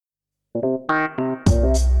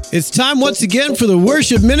It's time once again for the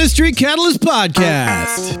Worship Ministry Catalyst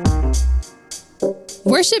Podcast.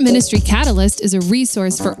 Worship Ministry Catalyst is a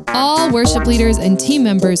resource for all worship leaders and team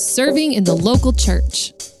members serving in the local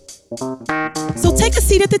church. So take a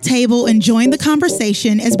seat at the table and join the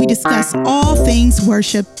conversation as we discuss all things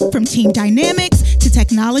worship, from team dynamics to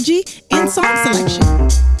technology and song selection.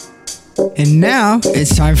 And now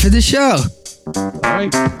it's time for the show. All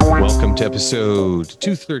right. Welcome to episode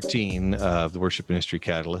 213 of the Worship Ministry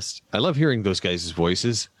Catalyst. I love hearing those guys'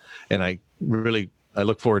 voices, and I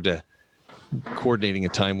look forward to coordinating a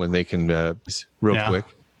time when they can real quick.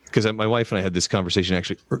 Because my wife and I had this conversation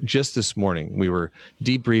actually just this morning. We were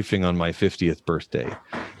debriefing on my 50th birthday,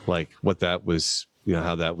 like what that was,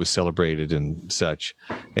 how that was celebrated and such.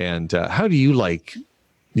 And how do you like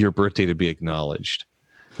your birthday to be acknowledged?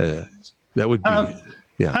 That would be...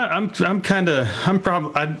 Yeah, I don't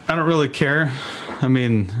really care. I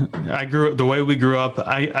mean, I grew up the way we grew up.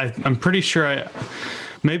 I'm pretty sure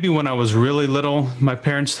maybe when I was really little, my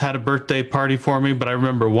parents had a birthday party for me, but I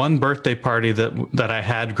remember one birthday party that I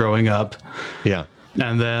had growing up. Yeah.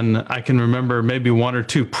 And then I can remember maybe one or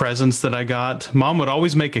two presents that I got. Mom would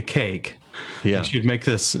always make a cake. Yeah. And she'd make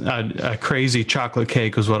this a crazy chocolate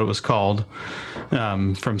cake was what it was called,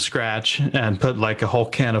 from scratch, and put like a whole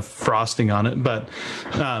can of frosting on it. But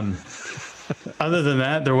other than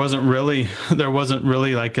that, there wasn't really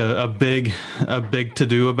like a big to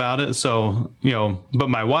do about it. So, but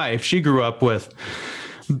my wife, she grew up with,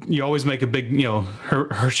 you always make a big,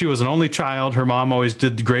 she was an only child. Her mom always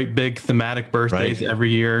did great big thematic birthdays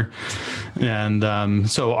every year. And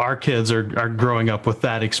so our kids are growing up with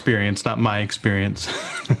that experience, not my experience.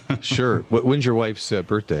 Sure. When's your wife's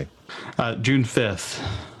birthday? June 5th.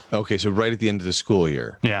 Okay. So right at the end of the school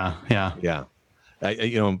year. Yeah.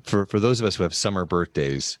 For those of us who have summer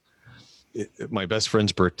birthdays, my best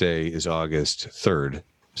friend's birthday is August 3rd.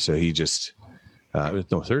 So he just...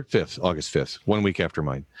 5th, August 5th, 1 week after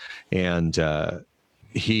mine. And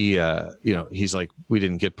he's like, we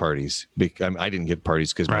didn't get parties. I didn't get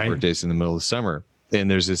parties because my birthday's in the middle of the summer.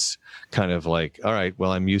 And there's this kind of like, all right,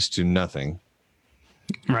 well, I'm used to nothing.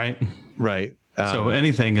 Right. So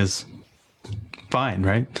anything is fine,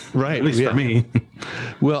 right? Right. At least for me.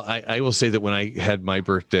 Well, I will say that when I had my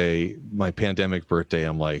birthday, my pandemic birthday,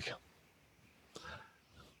 I'm like,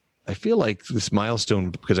 I feel like this milestone,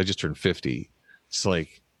 because I just turned 50, it's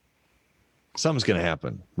like something's going to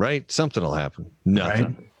happen, right? Something will happen.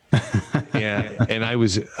 Nothing. Right. Yeah. And I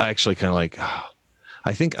was actually kind of like,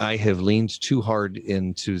 I think I have leaned too hard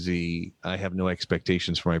into I have no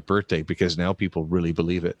expectations for my birthday, because now people really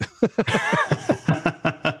believe it.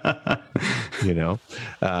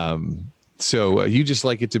 So you just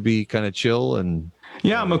like it to be kind of chill and...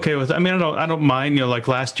 Yeah, I'm okay with it. I mean, I don't mind, like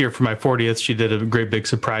last year for my 40th, she did a great big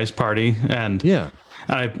surprise party, and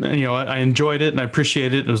I enjoyed it and I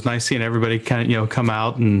appreciate it. It was nice seeing everybody kind of, come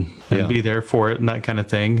out and be there for it and that kind of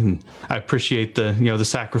thing. And I appreciate the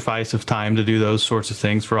sacrifice of time to do those sorts of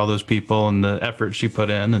things for all those people and the effort she put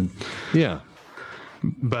in. And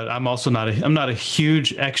but I'm also not a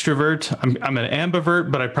huge extrovert. I'm an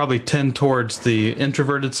ambivert, but I probably tend towards the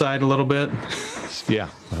introverted side a little bit. Yeah,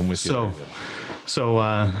 I'm with you. So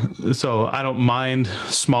I don't mind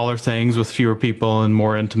smaller things with fewer people and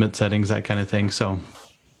more intimate settings, that kind of thing. So,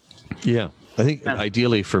 yeah, I think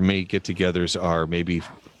ideally for me, get-togethers are maybe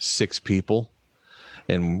 6 people,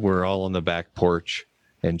 and we're all on the back porch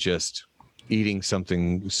and just eating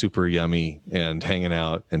something super yummy and hanging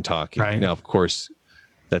out and talking. Right. Now, of course,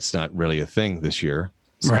 that's not really a thing this year.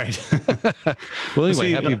 Right. Well,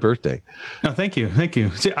 anyway, happy birthday. No, thank you.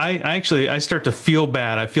 See, I start to feel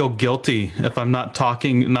bad. I feel guilty if I'm not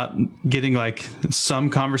getting like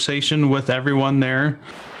some conversation with everyone there.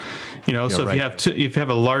 So if you have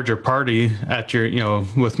a larger party at your,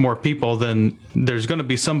 with more people, then there's going to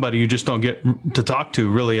be somebody you just don't get to talk to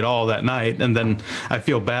really at all that night. And then I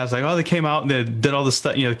feel bad. It's like, oh, they came out and they did all this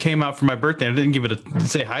stuff, came out for my birthday. I didn't give it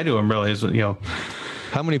say hi to them really.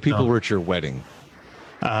 How many people were at your wedding?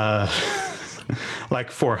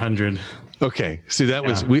 Like 400. Okay. See, that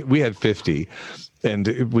was, we had 50,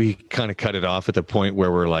 and we kind of cut it off at the point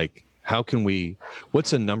where we're like,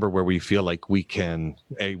 what's a number where we feel like we can,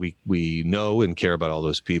 we know and care about all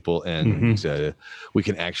those people, and we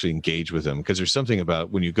can actually engage with them. Because there's something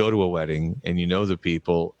about when you go to a wedding and the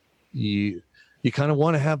people, you kind of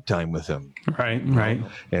want to have time with them. Right.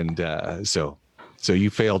 And so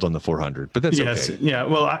you failed on the 400, but that's okay. Yeah.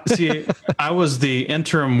 Well, I was the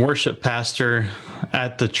interim worship pastor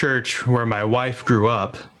at the church where my wife grew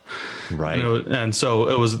up. Right. And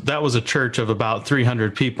so that was a church of about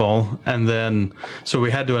 300 people. And then, so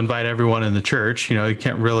we had to invite everyone in the church. You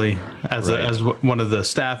can't really, as one of the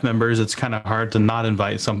staff members, it's kind of hard to not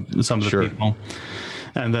invite some of the people.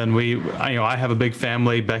 And then I have a big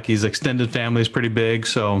family. Becky's extended family is pretty big.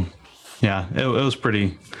 So yeah, it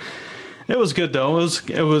was good though.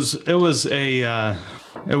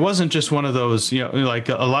 It wasn't just one of those, like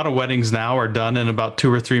a lot of weddings now are done in about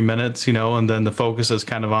 2 or 3 minutes, and then the focus is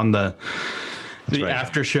kind of on the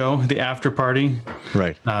after show, the after party.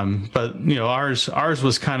 Right. But ours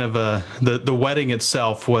was kind of the wedding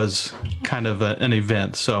itself was kind of an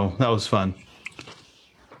event. So that was fun.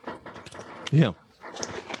 Yeah.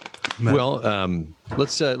 Well,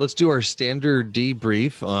 let's do our standard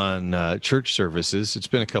debrief on church services. It's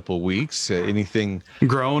been a couple of weeks. Anything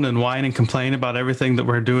groan and whine and complain about everything that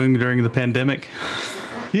we're doing during the pandemic?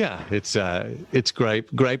 Yeah, it's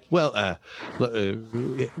gripe. Well,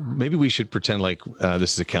 maybe we should pretend like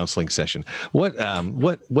this is a counseling session.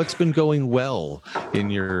 What's been going well in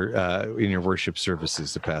your worship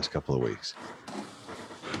services the past couple of weeks?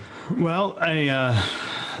 Well,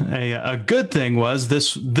 a good thing was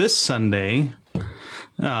this Sunday,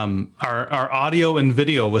 our audio and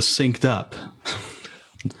video was synced up.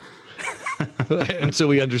 And so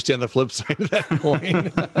we understand the flip side of that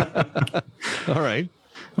coin. All right.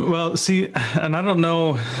 Well, see, and I don't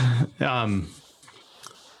know,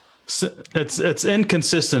 it's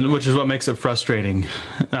inconsistent, which is what makes it frustrating.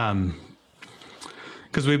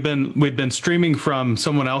 Because we've been streaming from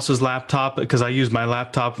someone else's laptop, because I use my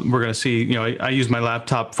laptop. We're going to see, I use my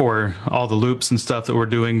laptop for all the loops and stuff that we're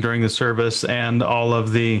doing during the service, and all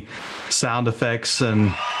of the sound effects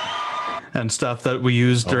and stuff that we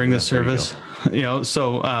use during the service.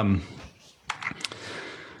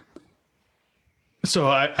 So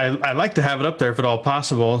I like to have it up there if at all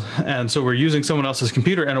possible. And so we're using someone else's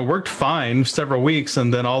computer, and it worked fine several weeks.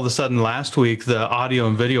 And then all of a sudden last week, the audio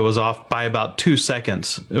and video was off by about 2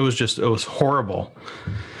 seconds. It was horrible.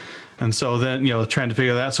 And so then, trying to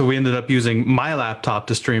figure that out. So we ended up using my laptop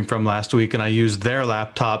to stream from last week, and I used their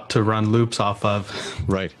laptop to run loops off of.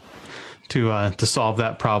 Right. To solve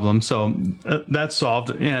that problem. So that's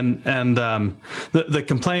solved. And the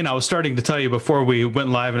complaint I was starting to tell you before we went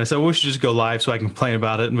live, and I said, well, we should just go live so I can complain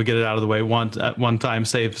about it and we get it out of the way at one time,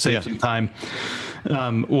 save some time.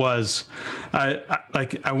 Was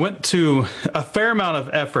I went to a fair amount of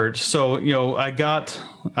effort. So, I got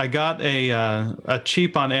a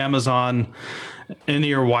cheap on Amazon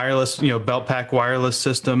in-ear wireless, belt pack wireless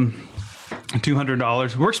system.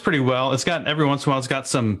 $200 works pretty well. It's got every once in a while. It's got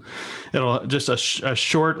some. It'll just a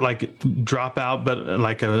short drop out, but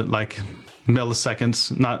like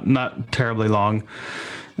milliseconds, not terribly long.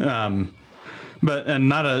 But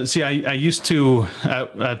not a. See, I used to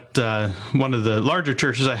at one of the larger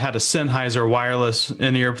churches. I had a Sennheiser wireless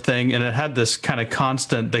in-ear thing, and it had this kind of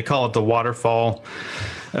constant. They call it the waterfall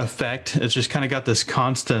effect. It's just kind of got this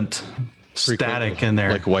constant static in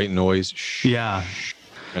there, like white noise. Yeah.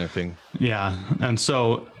 Kind of thing. Yeah. And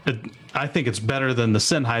so I think it's better than the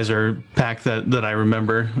Sennheiser pack that I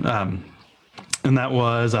remember. And that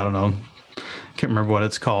was, I don't know, can't remember what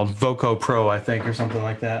it's called, Voco Pro, I think, or something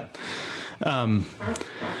like that.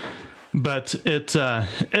 But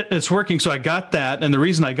it's working. So I got that. And the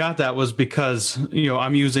reason I got that was because,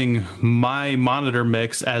 I'm using my monitor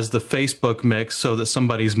mix as the Facebook mix so that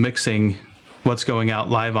somebody's mixing what's going out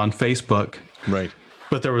live on Facebook. Right.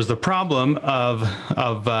 But there was the problem of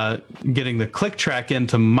getting the click track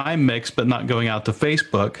into my mix, but not going out to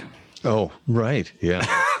Facebook. Oh, right. Yeah.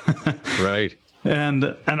 Right.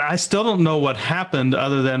 And I still don't know what happened,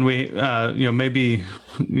 other than maybe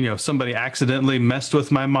somebody accidentally messed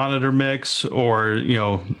with my monitor mix, or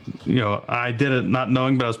I did it not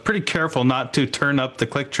knowing, but I was pretty careful not to turn up the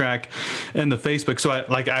click track in the Facebook. So I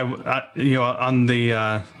on the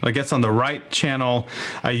I guess on the right channel,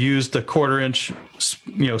 I used a 1/4 inch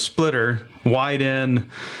splitter wide in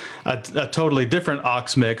a totally different aux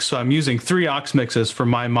mix. So I'm using 3 aux mixes for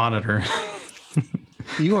my monitor.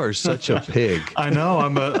 You are such a pig. I know.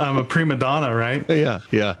 I'm a prima donna, right? Yeah.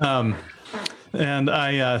 Yeah. And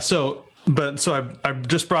I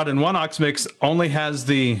just brought in 1 aux mix. All it has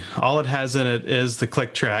in it is the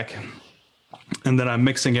click track. And then I'm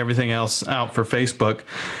mixing everything else out for Facebook.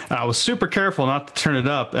 I was super careful not to turn it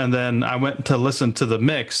up. And then I went to listen to the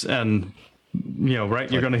mix, and you're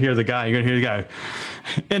going to hear the guy.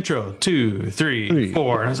 Intro 2, 3,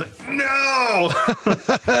 4. And I was like, no.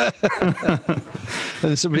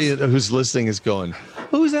 And somebody who's listening is going,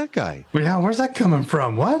 Who's that guy? Yeah, where's that coming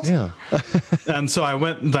from? What? Yeah. And so I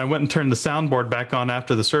went and turned the soundboard back on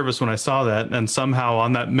after the service when I saw that, and somehow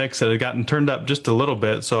on that mix it had gotten turned up just a little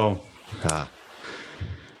bit. So,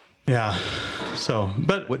 yeah. So,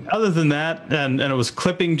 but other than that, and it was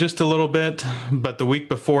clipping just a little bit, but the week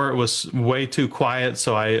before it was way too quiet,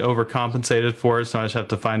 so I overcompensated for it. So I just have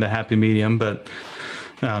to find a happy medium. But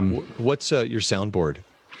what's your soundboard?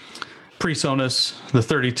 PreSonus, the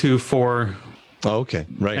 32.4. Oh, okay,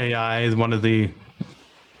 right. AI, one of the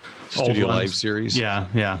Studio Live series. Yeah.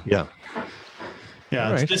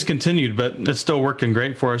 All It's right. discontinued, but it's still working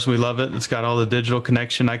great for us. We love it. It's got all the digital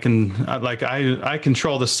connection. I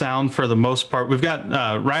control the sound for the most part. We've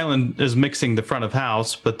got Ryland is mixing the front of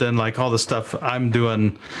house, but then like all the stuff I'm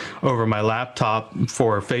doing over my laptop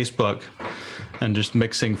for Facebook and just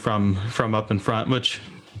mixing from up in front, which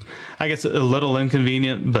I guess a little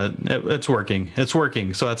inconvenient, but it's working. It's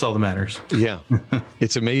working, so that's all that matters. Yeah,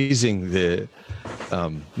 it's amazing the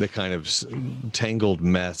kind of tangled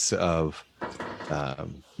mess of.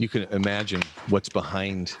 You can imagine what's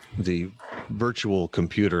behind the virtual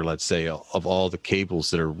computer, let's say, of all the cables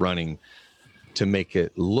that are running to make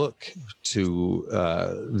it look to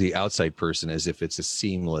the outside person as if it's a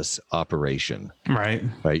seamless operation. Right.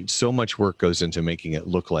 So much work goes into making it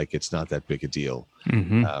look like it's not that big a deal.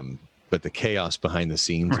 Mm-hmm. But the chaos behind the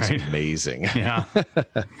scenes is amazing. Yeah.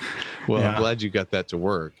 Well, I'm glad you got that to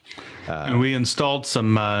work. And we installed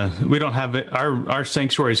some. We don't have it. Our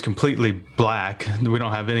sanctuary is completely black. We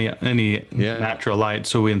don't have any natural light,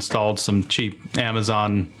 so we installed some cheap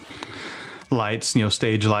Amazon lights,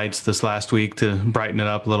 stage lights this last week to brighten it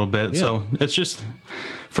up a little bit. Yeah. So it's just,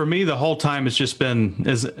 for me, the whole time it's just been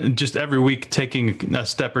just every week taking a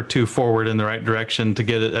step or two forward in the right direction to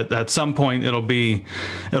get it. At some point, it'll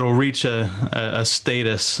reach a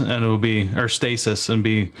status and it'll be, or stasis and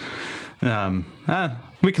be,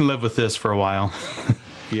 we can live with this for a while.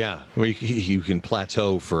 Yeah. Well, you can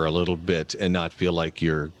plateau for a little bit and not feel like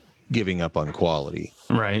you're giving up on quality.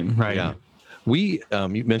 Right. Yeah. You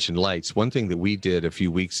mentioned lights. One thing that we did a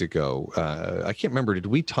few weeks ago, I can't remember, did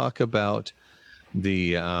we talk about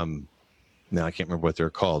the, no, I can't remember what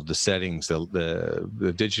they're called, the settings,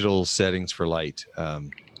 the digital settings for light.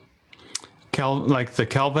 Like the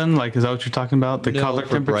Kelvin, is that what you're talking about? The color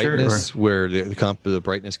temperature? Brightness, where the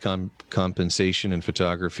brightness compensation in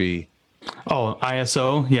photography. Oh,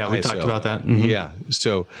 ISO. Yeah, we talked about that. Mm-hmm. Yeah.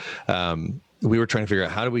 So, we were trying to figure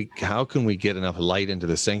out how can we get enough light into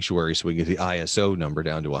the sanctuary so we get the ISO number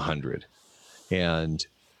down to 100. And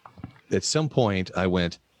at some point I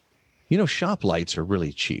went, shop lights are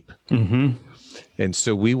really cheap. Mm-hmm. And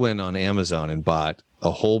so we went on Amazon and bought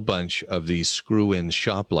a whole bunch of these screw-in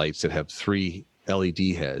shop lights that have 3 LED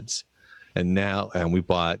heads. And we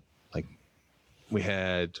bought, we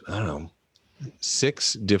had,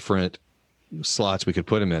 6 different slots we could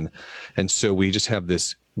put them in. And so we just have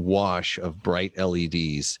this wash of bright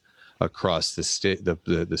LEDs across the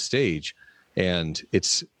stage, and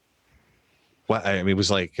it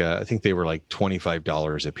was like I think they were like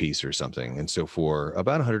 $25 a piece or something, and so for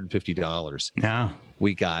about $150,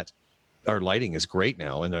 we got, our lighting is great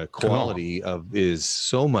now, and the quality is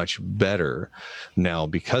so much better now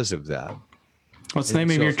because of that. What's the name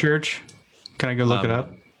of your church? Can I go look it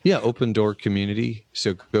up? Yeah, Open Door Community.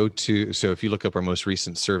 So if you look up our most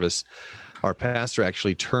recent service, our pastor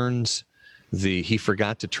actually he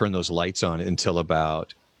forgot to turn those lights on until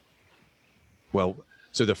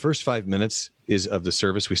so the first 5 minutes is of the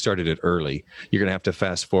service. We started it early. You're going to have to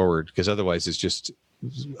fast forward because otherwise it's just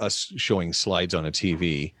us showing slides on a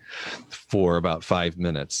TV for about 5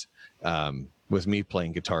 minutes, with me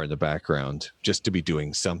playing guitar in the background, just to be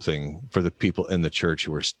doing something for the people in the church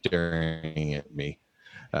who were staring at me,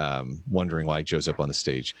 wondering why Joe's up on the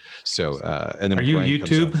stage. So, and then are you Brian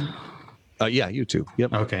YouTube? Yeah, YouTube.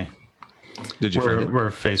 Yep. Okay. Did you find it? We're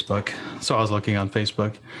Facebook. So I was looking on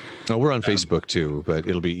Facebook. No, we're on Facebook too, but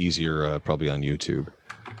it'll be easier probably on YouTube.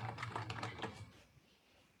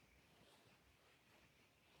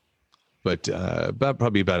 But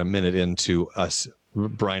probably about a minute into us,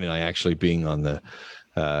 Brian and I actually being on the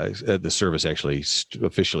service actually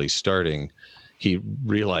officially starting, he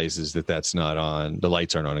realizes that that's not on, the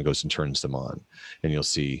lights aren't on, and goes and turns them on, and you'll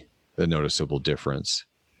see a noticeable difference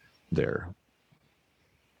there.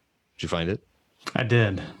 Did you find it? I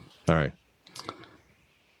did. All right.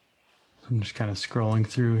 I'm just kind of scrolling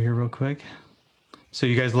through here real quick. So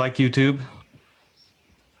you guys like YouTube?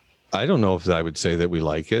 I don't know if I would say that we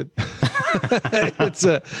like it.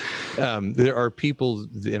 There are people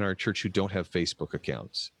in our church who don't have Facebook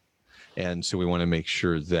accounts. And so we want to make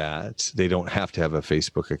sure that they don't have to have a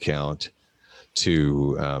Facebook account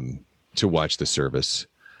to to watch the service.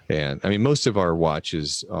 And I mean, most of our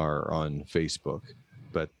watches are on Facebook,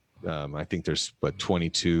 but I think there's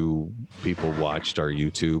 22 people watched our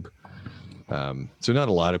YouTube. So not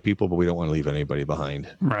a lot of people, but we don't want to leave anybody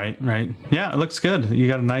behind. Right. Yeah, it looks good. You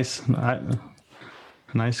got a nice,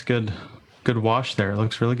 good wash there. It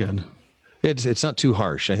looks really good. It's not too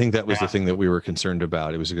harsh. I think that was the thing that we were concerned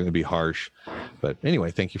about. It was going to be harsh, but anyway,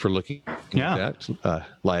 thank you for looking at that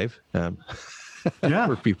live.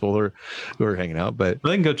 For people who are hanging out, but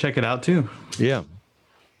they can go check it out too. Yeah,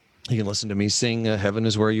 you can listen to me sing "Heaven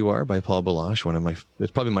Is Where You Are" by Paul Baloche.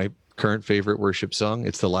 It's probably my current favorite worship song.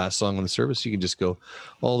 It's the last song on the service. You can just go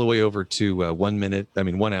all the way over to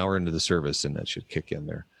 1 hour into the service, and that should kick in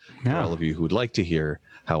there. For all of you who would like to hear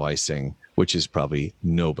how I sing, which is probably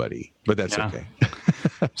nobody, but that's okay.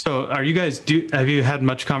 So are you guys, have you had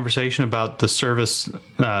much conversation about the service?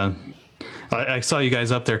 I saw you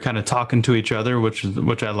guys up there kind of talking to each other, which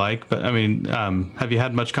I like, but I mean, have you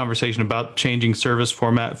had much conversation about changing service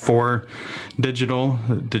format for digital?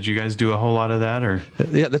 Did you guys do a whole lot of that, or?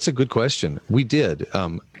 Yeah, that's a good question. We did.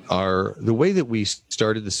 The way that we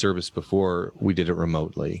started the service before we did it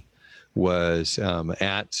remotely was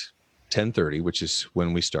at 10:30, which is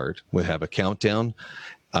when we start. We have a countdown.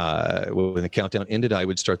 When the countdown ended, I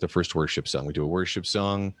would start the first worship song. We do a worship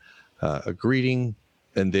song, a greeting,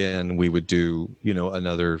 and then we would do,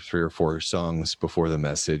 another 3 or 4 songs before the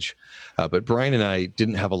message. But Brian and I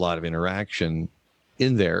didn't have a lot of interaction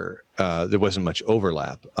in there. There wasn't much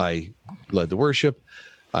overlap. I led the worship.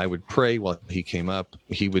 I would pray while he came up.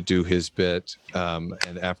 He would do his bit,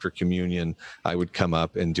 and after communion, I would come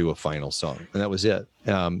up and do a final song, and that was it.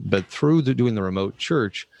 But through doing the remote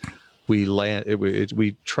church, we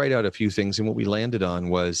tried out a few things, and what we landed on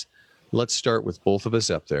was, let's start with both of us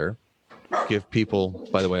up there. Give people.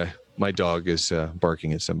 By the way, my dog is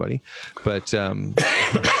barking at somebody, but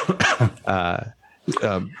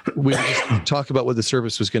we just talk about what the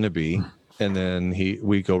service was going to be. And then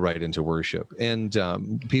we go right into worship, and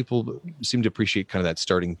people seem to appreciate kind of that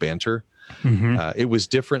starting banter. Mm-hmm. It was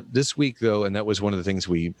different this week, though, and that was one of the things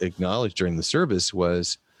we acknowledged during the service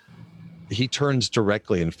was he turns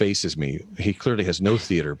directly and faces me. He clearly has no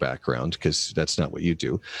theater background because that's not what you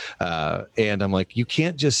do. And I'm like, you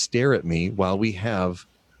can't just stare at me while we have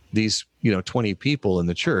these 20 people in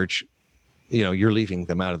the church. You're leaving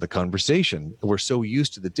them out of the conversation. We're so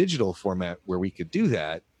used to the digital format where we could do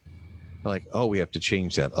that. Like, we have to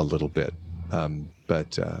change that a little bit.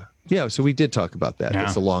 So we did talk about that.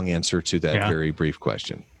 That's a long answer to that very brief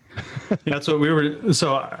question. That's what we were.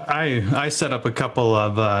 So I set up a couple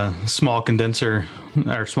of small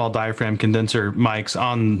diaphragm condenser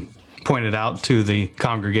mics pointed out to the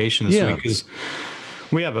congregation this week, because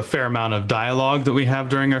we have a fair amount of dialogue that we have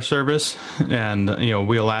during our service, and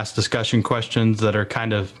we'll ask discussion questions that are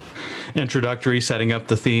kind of introductory, setting up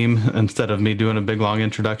the theme instead of me doing a big long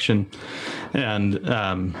introduction.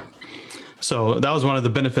 And so that was one of the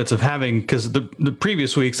benefits of having, because the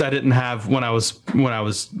previous weeks I didn't have, when I was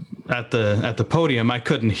at the podium, I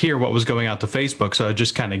couldn't hear what was going out to Facebook, so I'd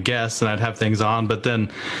just kind of guess and I'd have things on. But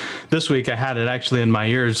then this week I had it actually in my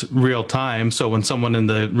ears real time, so when someone in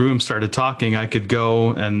the room started talking, I could go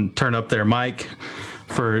and turn up the mic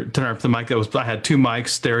that I had 2 mics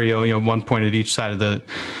stereo, one point at each side of the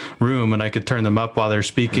room, and I could turn them up while they're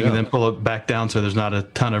speaking and then pull it back down so there's not a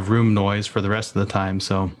ton of room noise for the rest of the time.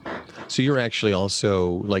 So you're actually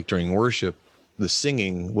also, like during worship, the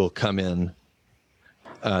singing will come in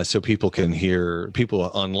so people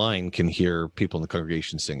online can hear people in the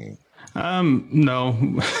congregation singing. No,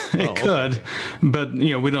 it could, but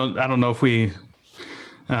I don't know if we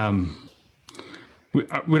don't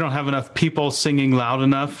have enough people singing loud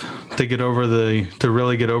enough to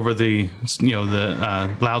really get over the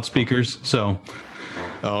loudspeakers. So,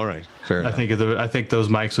 all right, fair enough. I think those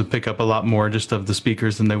mics would pick up a lot more just of the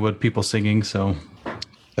speakers than they would people singing. So,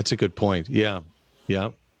 that's a good point. Yeah.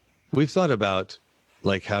 We've thought about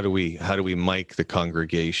like how do we mic the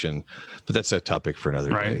congregation, but that's a topic for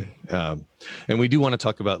another day. And we do want to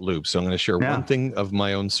talk about loops. So I'm going to share one thing of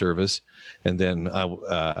my own service, and then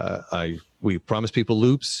we promise people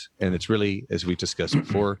loops, and it's really, as we discussed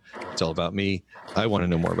before, it's all about me. I want to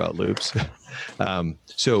know more about loops.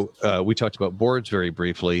 So we talked about boards very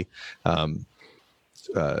briefly,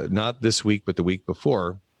 not this week, but the week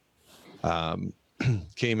before.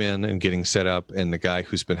 Came in and getting set up, and the guy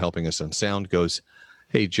who's been helping us on sound goes,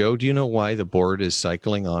 "Hey, Joe, do you know why the board is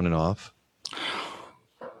cycling on and off?"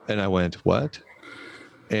 And I went, "What?"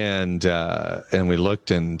 And we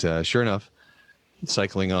looked, and sure enough,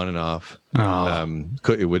 cycling on and off.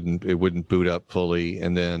 It wouldn't boot up fully,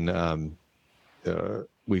 and then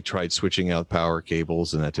we tried switching out power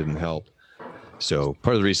cables, and that didn't help. So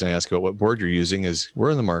part of the reason I ask about what board you're using is we're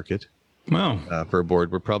in the market. Wow. For a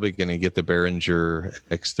board. We're probably going to get the Behringer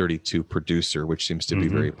X32 Producer, which seems to be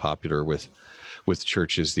very popular with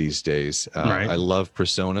churches these days. Right. I love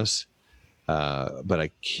PreSonus, but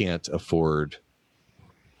I can't afford.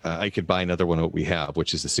 I could buy another one what we have,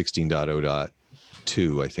 which is the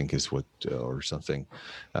 16.0.2, I think is what, or something.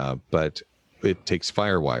 But it takes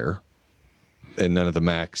FireWire, and none of the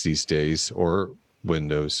Macs these days or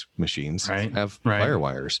Windows machines have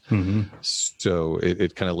FireWires. So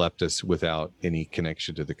it kind of left us without any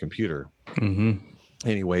connection to the computer,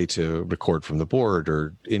 any way to record from the board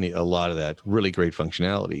or a lot of that really great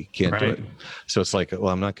functionality. Can't do it. So it's like, well,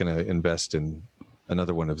 I'm not going to invest in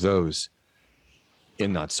another one of those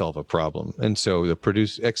and not solve a problem. And so the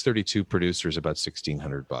X32 Producer is about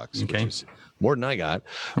 $1,600, which is more than I got.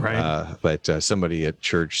 But somebody at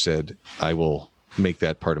church said, I will make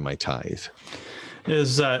that part of my tithe.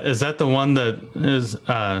 Is that the one that is?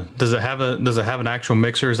 Does it have an actual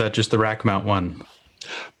mixer? Or is that just the rack mount one?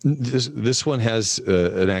 This one has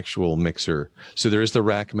an actual mixer. So there is the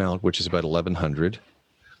rack mount, which is about $1,100.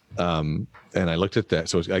 And I looked at that.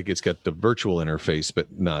 So it's got the virtual interface, but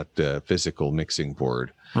not the physical mixing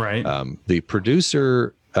board. Right. The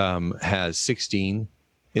Producer has 16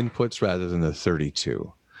 inputs rather than the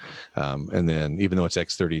 32. And then even though it's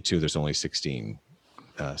X32, there's only 16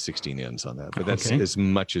 ends on that, but that's as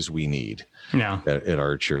much as we need at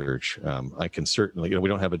our church. I can certainly, we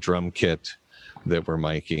don't have a drum kit that we're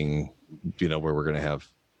miking, where we're going to have,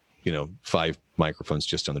 5 microphones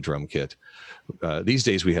just on the drum kit. These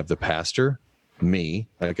days we have the pastor, me,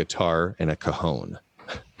 a guitar, and a cajon.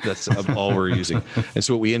 That's all we're using. And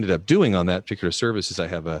so what we ended up doing on that particular service is I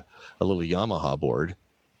have a little Yamaha board,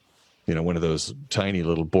 one of those tiny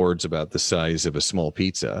little boards about the size of a small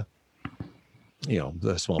pizza,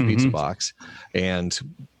 the small pizza box, and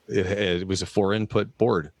it was a 4-input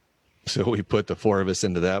board. So we put the 4 of us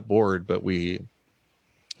into that board, but we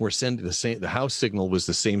were sending the house signal was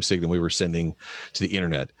the same signal we were sending to the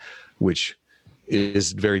internet, which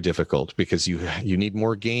is very difficult because you need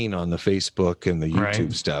more gain on the Facebook and the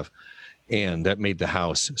YouTube stuff. And that made the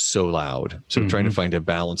house so loud. So trying to find a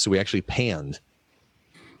balance. So we actually panned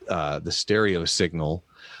the stereo signal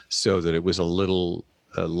so that it was a little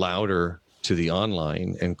louder to the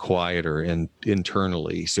online and quieter and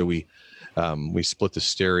internally. So we split the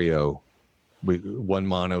stereo, one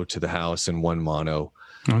mono to the house and one mono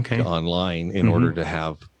to online in order to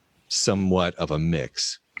have somewhat of a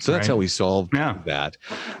mix. So that's how we solved that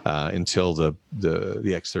until the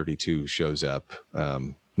X32 shows up.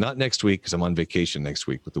 Not next week because I'm on vacation next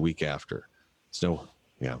week, but the week after. So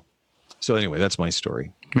anyway, that's my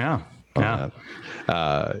story. And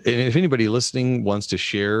if anybody listening wants to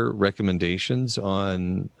share recommendations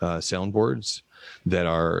on soundboards that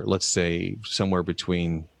are, let's say, somewhere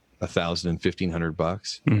between $1,000 and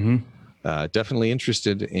 $1,500, definitely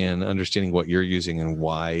interested in understanding what you're using and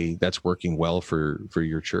why that's working well for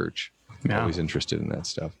your church. Always interested in that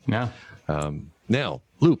stuff. Now,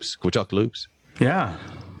 loops. Can we talk loops? Yeah.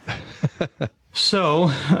 So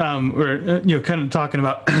we're kind of talking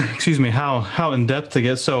about, how in depth to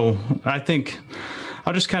get. So I think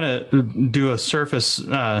I'll just kind of do a surface,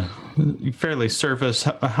 fairly surface.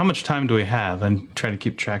 How much time do we have? I'm trying to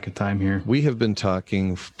keep track of time here. We have been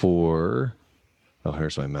talking for. Oh,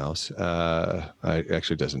 here's my mouse. It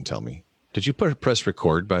actually doesn't tell me. Did you press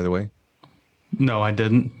record, by the way? No, I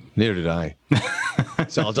didn't. Neither did I.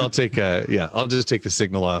 So I'll take. I'll just take the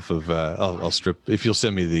signal off of. I'll strip. If you'll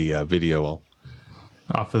send me the video,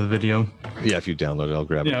 off of the video. Yeah, if you download it, I'll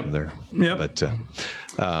grab it from there. Yeah. But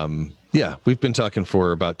we've been talking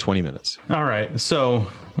for about 20 minutes. All right. So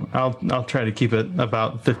I'll try to keep it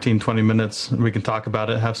about 15, 20 minutes. We can talk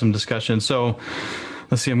about it, have some discussion. So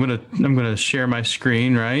let's see, I'm gonna share my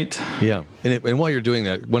screen, right? Yeah. And while you're doing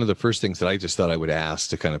that, one of the first things that I just thought I would ask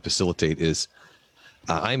to kind of facilitate is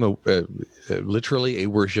I'm literally a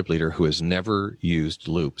worship leader who has never used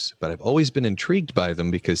loops, but I've always been intrigued by them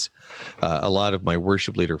because a lot of my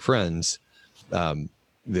worship leader friends,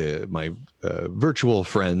 my virtual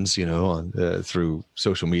friends, through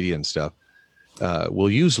social media and stuff, will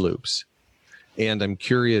use loops. And I'm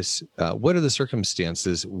curious, what are the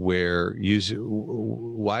circumstances why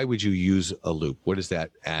would you use a loop? What is that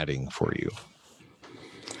adding for you?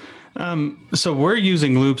 So we're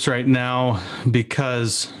using loops right now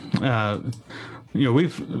because,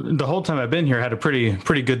 we've the whole time I've been here had a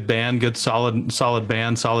pretty good band, good solid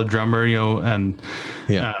band, solid drummer,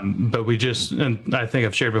 but we and I think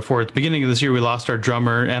I've shared before at the beginning of this year, we lost our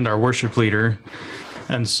drummer and our worship leader.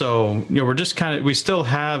 And so, we're just kind of, we still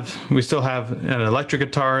have an electric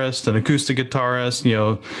guitarist, an acoustic guitarist,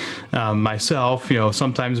 myself,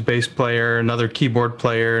 sometimes bass player, another keyboard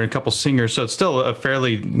player, and a couple singers. So it's still a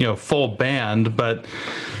fairly, full band, but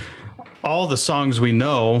all the songs we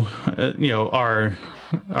know, are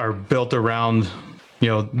built around,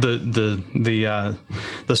 the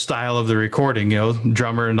style of the recording,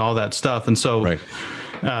 drummer and all that stuff. And so, right.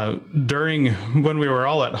 During when we were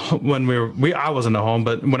all I wasn't at home,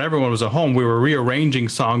 but when everyone was at home, we were rearranging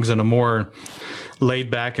songs in a more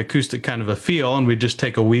laid back acoustic kind of a feel, and we'd just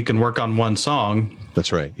take a week and work on one song.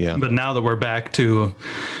 That's right. Yeah. But now that we're back to,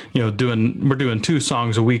 we're doing 2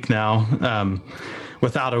 songs a week now,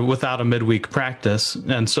 without a midweek practice.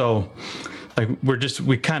 And so like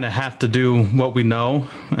we kind of have to do what we know.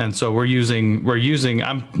 And so we're using,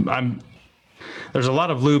 there's a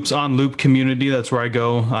lot of loops on Loop Community. That's where I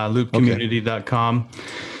go, loopcommunity.com.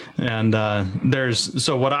 And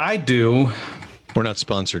so what I do. We're not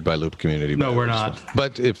sponsored by Loop Community. No, we're not.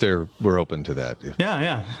 But if we're open to that.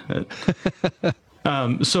 Yeah.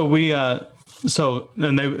 They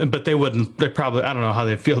probably, I don't know how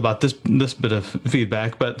they feel about this bit of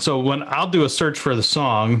feedback. But so when I'll do a search for the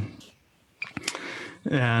song,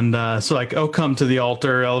 and so like "Oh Come to the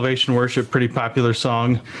Altar," Elevation Worship, pretty popular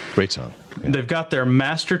song. Great song. Yeah. They've got their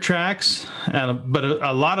master tracks, but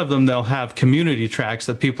a lot of them they'll have community tracks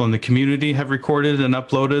that people in the community have recorded and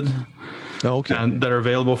uploaded. Oh, okay. And that are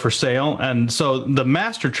available for sale. And so the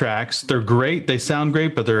master tracks, they're great. They sound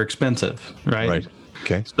great, but they're expensive, right? Right.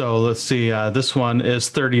 Okay. So let's see. This one is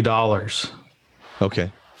 $30.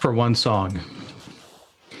 Okay. For one song.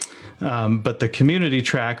 But the community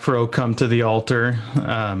track for "Oh Come to the Altar,"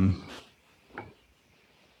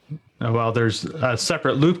 there's a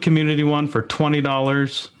separate Loop Community one for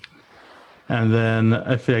 $20. And then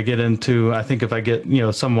if I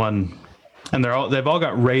get someone, and they've all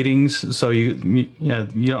got ratings, so you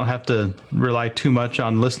don't have to rely too much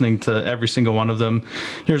on listening to every single one of them.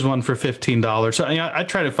 Here's one for $15. So I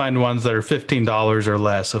try to find ones that are $15 or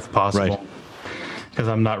less if possible, because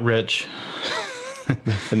I'm not rich.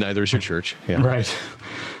 And neither is your church. Yeah. Right.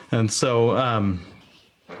 And so,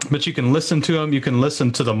 but you can listen to them. You can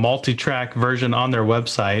listen to the multi-track version on their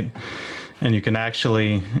website, and you can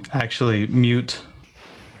actually mute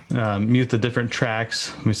the different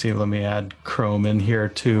tracks. Let me see. Let me add Chrome in here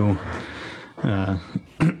to,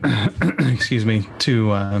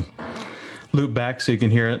 to loop back so you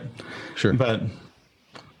can hear it. Sure. But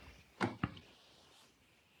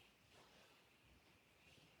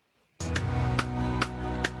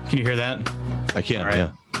can you hear that? I can. Right. Yeah.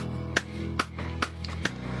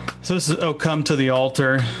 So this is "Oh Come to the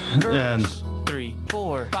Altar," and 3,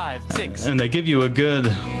 4, 5, 6. And they give you a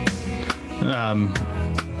good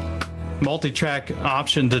multi-track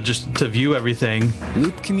option to view everything.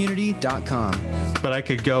 Loopcommunity.com. But I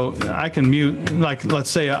can mute, like,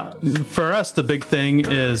 let's say for us the big thing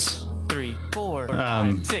is 3, 4,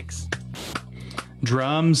 5, 6.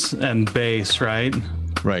 Drums and bass, right?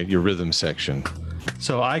 Right. Your rhythm section.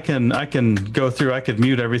 So I can go through, I could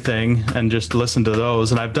mute everything and just listen to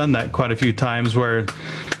those. And I've done that quite a few times where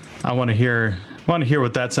I want to hear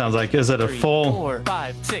what that sounds like. Is it a 3, full 4,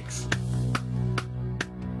 5, 6?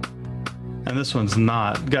 And this one's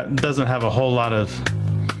doesn't have a whole lot of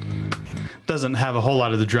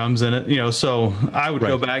the drums in it, so I would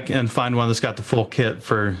go back and find one that's got the full kit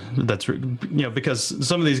because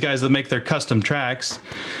some of these guys that make their custom tracks,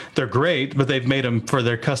 they're great, but they've made them for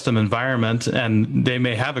their custom environment, and they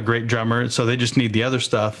may have a great drummer, so they just need the other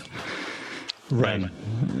stuff. Right.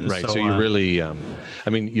 Right. So you're really,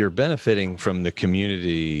 you're benefiting from the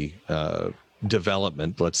community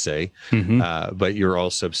development, let's say, but you're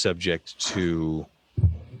also subject to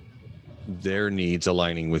their needs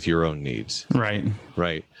aligning with your own needs. Right.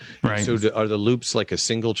 So are the loops like a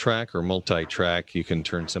single track or multi-track? You can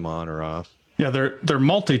turn some on or off. Yeah, they're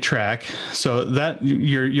multi-track. So that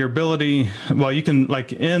your ability, you can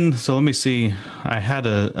so let me see. I had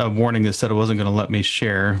a warning that said it wasn't going to let me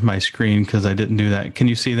share my screen because I didn't do that. Can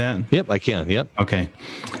you see that? Yep, I can. Yep. Okay.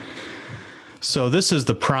 So this is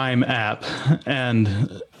the Prime app,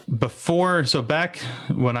 and back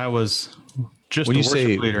when I was just a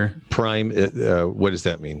worship leader. Prime, what does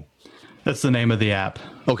that mean? That's the name of the app.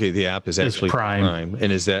 Okay, the app is actually Prime.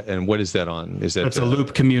 And what is that on? Is that? It's a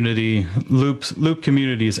Loop Community's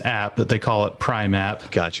app that they call it Prime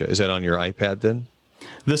app. Gotcha. Is that on your iPad then?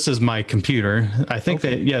 This is my computer. I think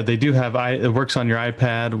they do have it works on your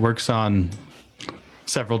iPad, works on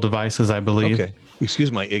several devices, I believe. Okay.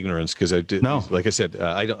 Excuse my ignorance, because I did. No. Like I said,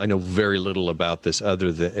 I know very little about this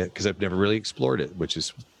other than because I've never really explored it, which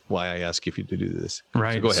is why I ask if you to do this.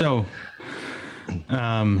 Right. So go ahead.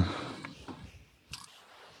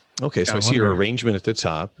 Okay, so I see your arrangement at the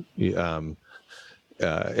top.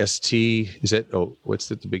 ST, is that,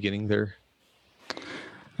 what's at the beginning there?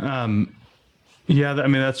 Yeah, I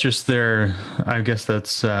mean, that's just their, I guess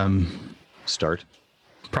that's... Start?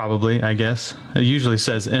 Probably, I guess. It usually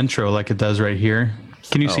says intro like it does right here.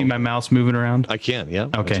 Can you see my mouse moving around? I can, yeah.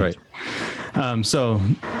 Okay. That's right. So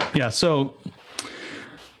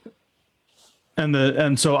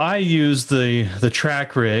I use the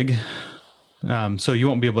track rig. So you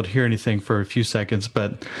won't be able to hear anything for a few seconds,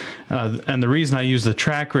 but and the reason I use the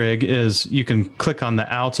track rig is you can click on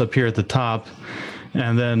the outs up here at the top,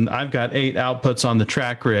 and then I've got 8 outputs on the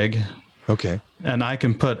track rig. Okay. And I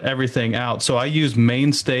can put everything out. So I use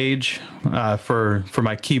MainStage for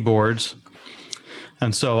my keyboards.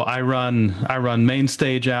 And so I run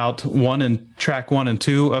MainStage out track 1 and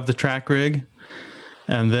 2 of the track rig,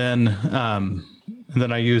 and then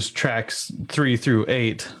I use tracks 3 through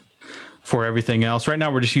 8 for everything else. Right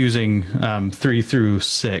now we're just using 3 through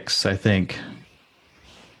 6, I think.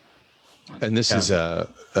 And this is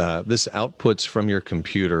this outputs from your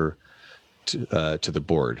computer to the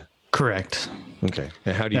board. Correct. Okay.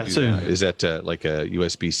 And how do you do that? Is that like a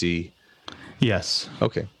USB-C? Yes.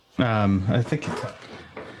 Okay. I think.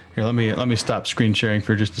 Here, let me stop screen sharing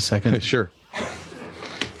for just a second. Sure.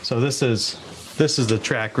 So this is the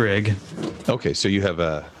track rig. Okay, so you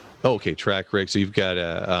have track rig. So you've got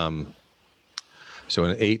so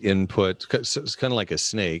an 8 input. So it's kind of like a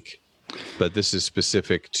snake, but this is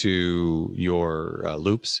specific to your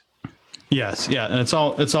loops. Yes, yeah, and it's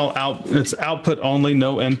output only,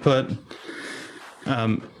 no input.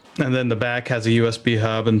 And then the back has a USB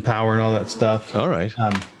hub and power and all that stuff. All right.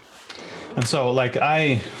 And so like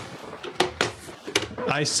I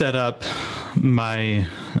set up my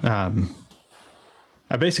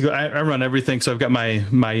I run everything. So I've got my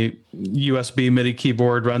USB MIDI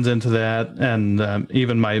keyboard runs into that, and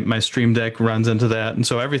even my Stream Deck runs into that, and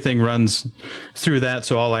so everything runs through that.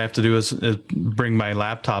 So all I have to do is bring my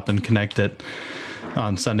laptop and connect it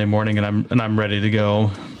on Sunday morning, and I'm ready to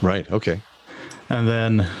go. Right. Okay. And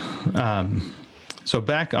then so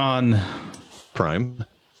back on Prime.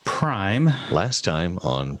 Last time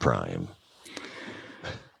on Prime.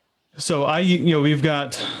 So we've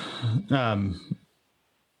got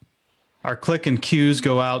our click and cues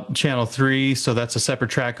go out channel 3, so that's a separate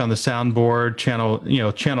track on the soundboard.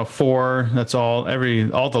 Channel 4, that's all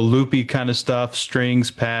the loopy kind of stuff,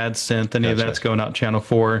 strings, pads, synth, any of that's going out channel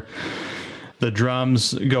 4. The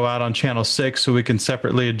drums go out on channel 6, so we can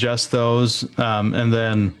separately adjust those. And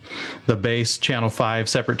then the bass, channel 5,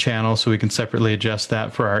 separate channel, so we can separately adjust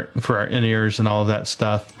that for our in-ears and all of that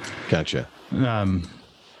stuff. Gotcha.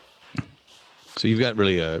 So you've got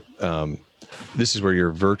really this is where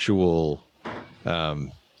your virtual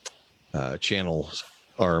channels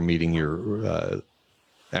are meeting your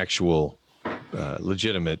actual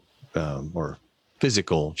legitimate or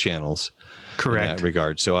physical channels. Correct. In that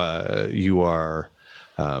regard. So you are,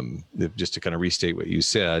 just to kind of restate what you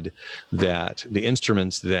said, that the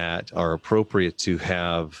instruments that are appropriate to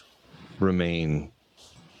have remain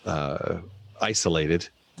isolated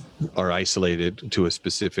are isolated to a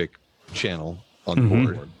specific channel on the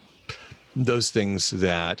board. Those things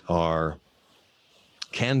that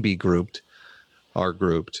can be grouped are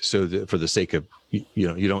grouped, so that for the sake of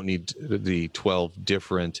you don't need the 12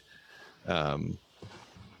 different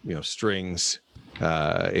strings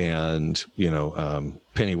and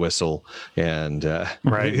penny whistle and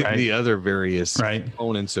the other various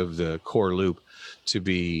components of the core loop to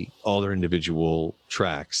be all their individual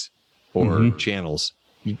tracks or channels.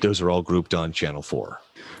 Those are all grouped on channel 4.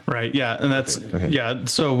 Right. Yeah. And that's,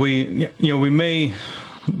 so we may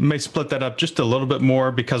split that up just a little bit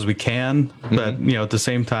more because we can, but at the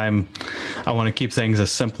same time, I want to keep things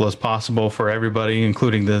as simple as possible for everybody,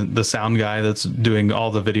 including the sound guy that's doing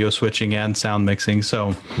all the video switching and sound mixing.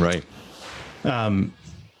 So, right.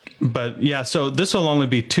 But yeah, so this will only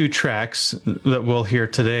be 2 tracks that we'll hear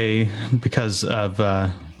today because of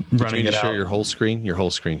running it out. Share your whole screen? Your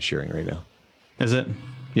whole screen's sharing right now. Is it?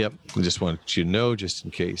 Yep. I just wanted you to know, just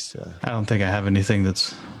in case. I don't think I have anything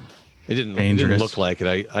that's It didn't look like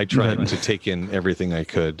it. I tried to take in everything I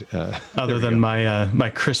could. Other than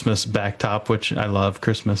my Christmas backtop, which I love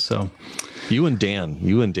Christmas. So you and Dan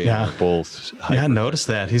are both. Yeah, I noticed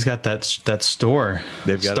that. He's got that store.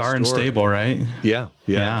 They've got Star and Stable, right? Yeah.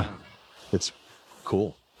 It's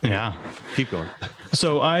cool. Yeah. Keep going.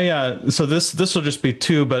 So so this will just be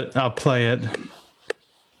 2, but I'll play it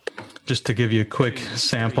just to give you a quick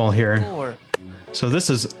sample here. 4. So this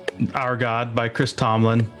is Our God by Chris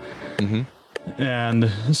Tomlin. And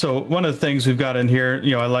so one of the things we've got in here,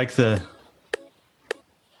 I like the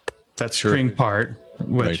that string part,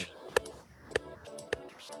 which. Right.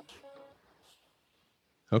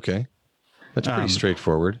 Okay. That's pretty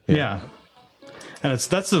straightforward. Yeah. And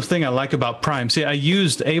that's the thing I like about Prime. See, I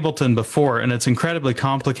used Ableton before, and it's incredibly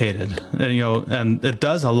complicated. And, and it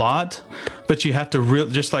does a lot, but you have to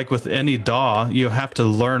just like with any DAW, you have to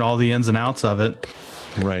learn all the ins and outs of it.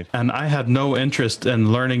 Right. And I had no interest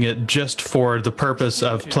in learning it just for the purpose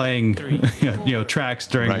of playing, tracks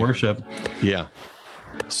during worship. Yeah.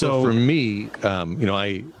 So for me,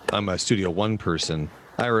 I'm a Studio One person.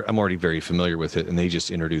 I'm already very familiar with it, and they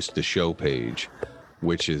just introduced the show page,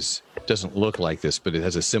 which doesn't look like this, but it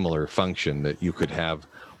has a similar function that you could have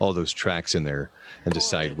all those tracks in there and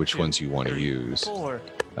decide which ones you want to use,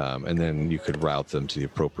 and then you could route them to the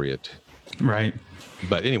appropriate. Right.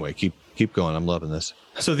 But anyway, keep going. I'm loving this.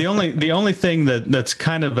 So the only thing that's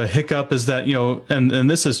kind of a hiccup is that, and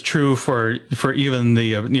this is true for even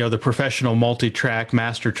the the professional multi-track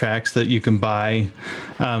master tracks that you can buy,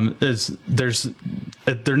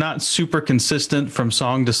 they're not super consistent from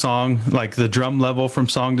song to song. Like the drum level from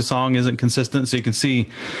song to song isn't consistent. So you can see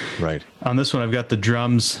right on this one, I've got the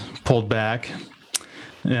drums pulled back,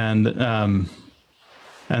 and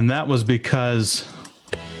that was because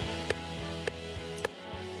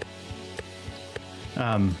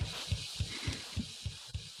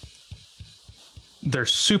they're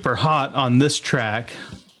super hot on this track,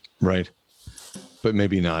 right? But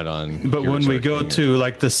maybe not on. But when we go to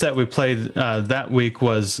like the set we played that week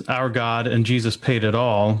was Our God and Jesus Paid It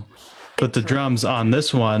All, but the drums on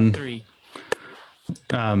this one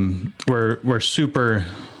were super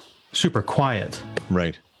quiet.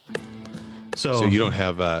 Right. So you don't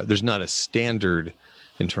have there's not a standard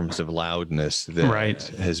in terms of loudness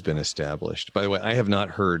that has been established. By the way, I have not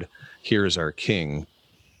heard "Here's Our King"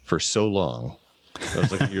 for so long. I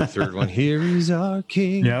was looking at your third one. Here is our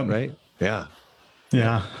King. Yep. Right. Yeah.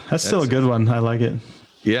 Yeah. That's still a good one. I like it.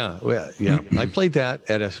 Yeah. Well, yeah. I played that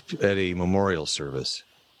at a memorial service,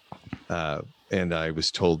 and I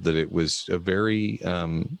was told that it was a very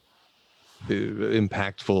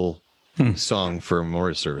impactful song for a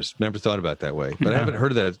memorial service. Never thought about it that way, but I haven't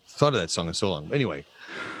thought of that song in so long. Anyway.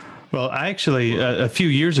 Well, I actually, a few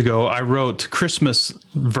years ago, I wrote Christmas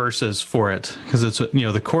verses for it because it's,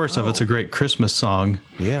 the chorus of it's a great Christmas song.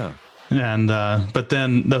 Yeah. And, but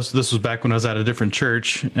then this was back when I was at a different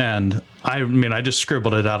church, and I just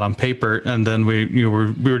scribbled it out on paper, and then we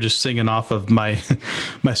were just singing off of my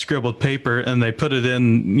scribbled paper, and they put it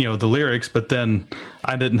in, the lyrics, but then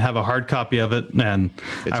I didn't have a hard copy of it, and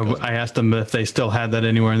I asked them if they still had that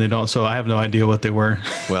anywhere, and they don't, so I have no idea what they were.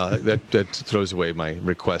 Well, that throws away my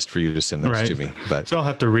request for you to send those to me. But so I'll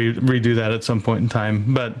have to redo that at some point in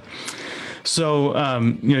time. But so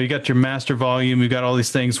you got your master volume, you got all these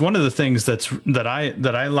things. One of the things that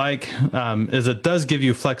I like is it does give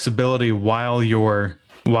you flexibility while you're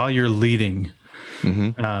leading.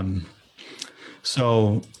 Mm-hmm.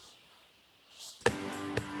 So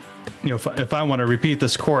if I want to repeat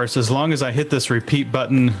this chorus, as long as I hit this repeat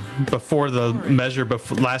button before the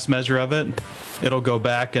last measure of it, it'll go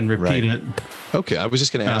back and repeat it. Okay, I was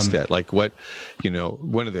just going to ask that. Like what,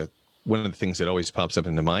 one of the things that always pops up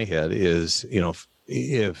into my head is,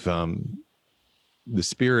 if the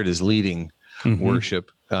Spirit is leading worship,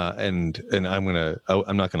 and I'm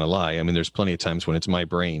not gonna lie. I mean, there's plenty of times when it's my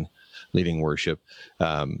brain leading worship,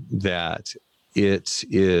 that it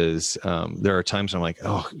is. There are times I'm like,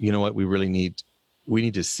 oh, you know what? We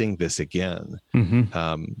need to sing this again.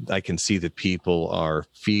 I can see that people are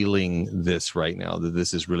feeling this right now. That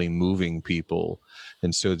this is really moving people,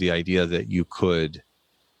 and so the idea that you could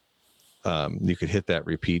hit that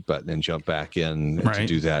repeat button and jump back in to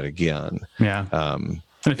do that again. Yeah.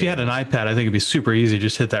 And if you had an iPad, I think it'd be super easy.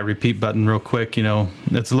 Just hit that repeat button real quick.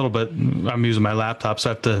 It's a little bit, I'm using my laptop,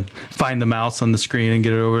 so I have to find the mouse on the screen and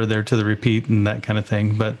get it over there to the repeat and that kind of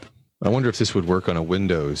thing. But I wonder if this would work on a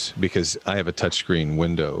Windows, because I have a touchscreen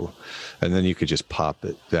window, and then you could just pop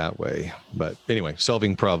it that way. But anyway,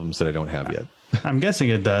 solving problems that I don't have yet. I'm guessing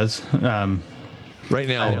it does. Right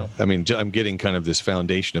now, I'm getting kind of this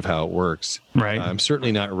foundation of how it works. Right. I'm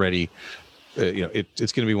certainly not ready.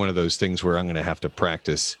 It's going to be one of those things where I'm going to have to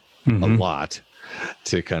practice a lot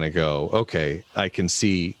to kind of go, okay, I can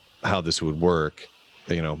see how this would work.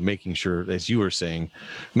 Making sure, as you were saying,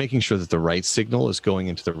 making sure that the right signal is going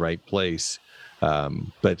into the right place.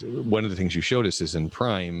 But one of the things you showed us is in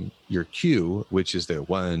Prime, your cue, which is the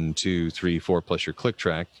 1, 2, 3, 4 plus your click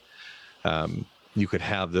track. You could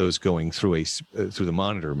have those going through through the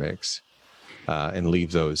monitor mix, and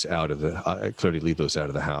leave those out of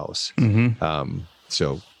the house.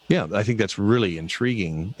 So yeah, I think that's really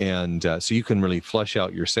intriguing, and so you can really flesh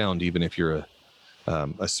out your sound even if you're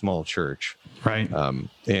a small church, Right.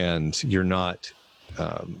 and you're not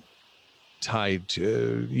tied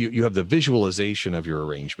to. You have the visualization of your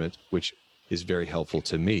arrangement, which is very helpful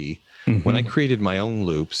to me. When I created my own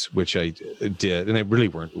loops, which I did, and they really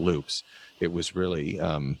weren't loops. It was really.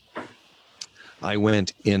 I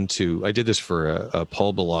did this for a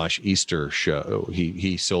Paul Baloche Easter show.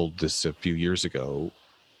 He sold this a few years ago.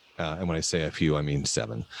 And when I say a few, I mean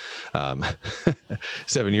 7,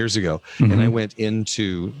 7 years ago. And I went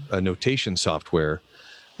into a notation software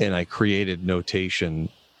and I created notation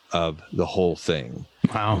of the whole thing.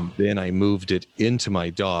 Wow. Then I moved it into my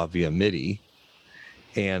DAW via MIDI.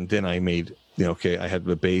 And then I made, I had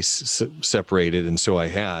the bass separated. And so I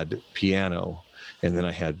had piano, and then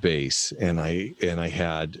I had bass, and I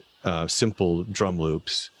had simple drum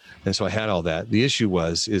loops. And so I had all that. The issue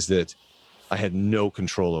is that I had no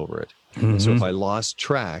control over it. And so if I lost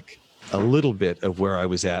track a little bit of where I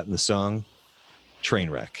was at in the song, train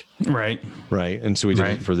wreck. Right. Right. And so we did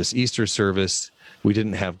it for this Easter service. We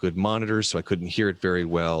didn't have good monitors, so I couldn't hear it very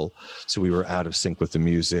well. So we were out of sync with the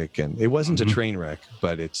music, and it wasn't a train wreck,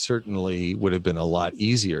 but it certainly would have been a lot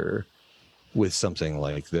easier with something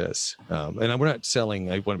like this. And we're not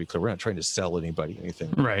selling, I want to be clear, we're not trying to sell anybody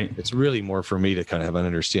anything. Right. It's really more for me to kind of have an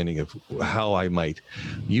understanding of how I might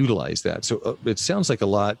utilize that. So it sounds like a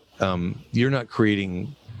lot, you're not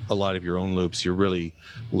creating a lot of your own loops. You're really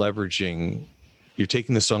leveraging, you're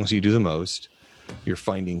taking the songs you do the most, you're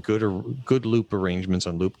finding good loop arrangements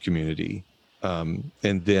on Loop Community, and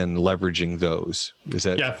then leveraging those. Is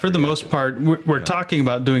that? Yeah, for the most part, we're talking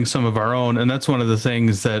about doing some of our own, and that's one of the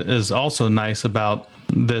things that is also nice about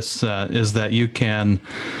this is that you can.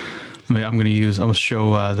 I'm going to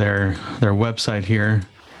show their website here.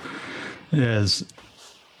 Is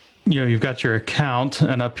you've got your account,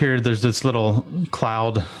 and up here there's this little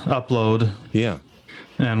cloud upload. Yeah.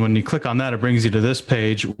 And when you click on that, it brings you to this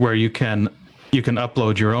page where you can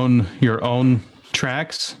upload your own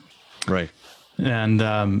tracks. Right. And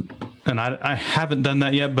I haven't done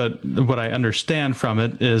that yet, but what I understand from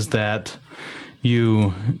it is that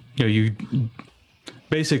you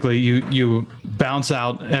basically you bounce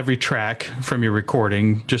out every track from your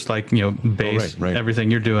recording, just like bass, everything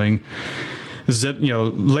you're doing. Zip,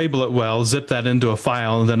 label it well, zip that into a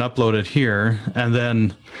file, and then upload it here, and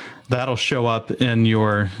then that'll show up in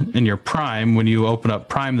your Prime when you open up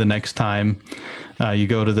Prime the next time. You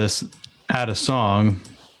go to this add a song,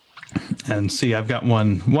 and see I've got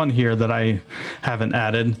one here that I haven't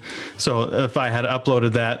added. So if I had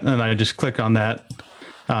uploaded that and I just click on that,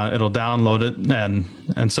 it'll download it,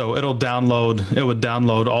 and so it would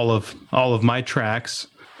download all of my tracks,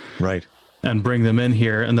 right, and bring them in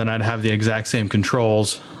here, and then I'd have the exact same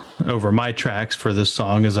controls over my tracks for this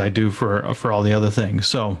song as I do for all the other things.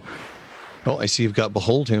 So, I see you've got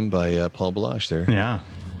 "Behold Him" by Paul Baloche there. Yeah.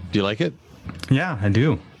 Do you like it? Yeah, I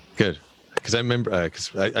do. Good. Because I remember,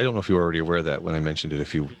 because I don't know if you were already aware of that when I mentioned it a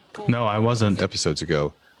few. No, I wasn't. Episodes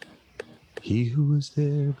ago. He who was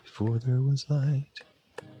there before there was light.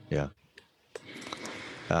 Yeah.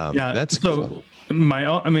 Yeah. That's so cool. my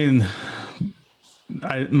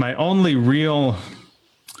only real.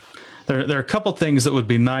 There are a couple things that would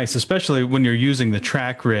be nice, especially when you're using the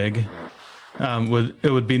track rig.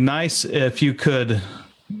 It would be nice if you could,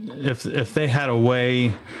 if they had a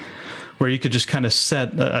way where you could just kind of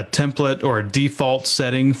set a template or a default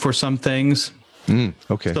setting for some things.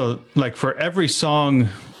 Okay. So like for every song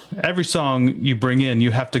you bring in,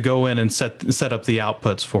 you have to go in and set up the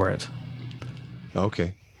outputs for it.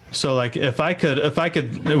 Okay. So like if I could,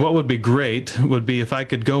 what would be great would be if I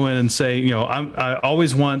could go in and say, I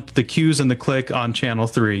always want the cues and the click on channel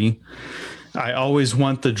 3. I always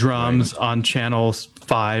want the drums on channel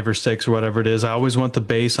 5 or 6 or whatever it is. I always want the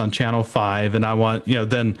bass on channel 5, and I want,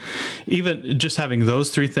 then even just having those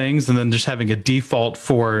 3 things, and then just having a default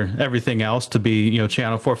for everything else to be,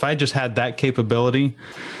 channel 4. If I just had that capability,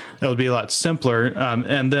 that would be a lot simpler.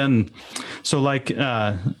 And then, so like,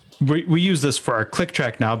 we use this for our click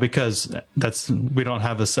track now because I don't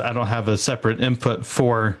have a separate input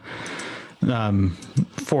for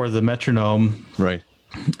the metronome. Right.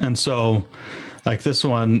 And so like this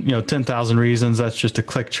one, 10,000 Reasons, that's just a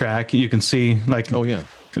click track. You can see like, oh yeah,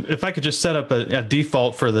 if I could just set up a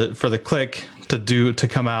default for the click to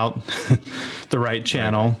come out the right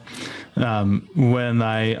channel. When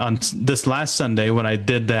on this last Sunday, when I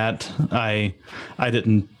did that, I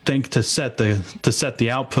didn't think to set the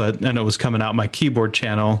output, and it was coming out my keyboard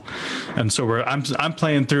channel. And so I'm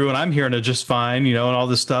playing through and I'm hearing it just fine, and all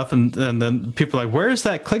this stuff. And then people are like, where is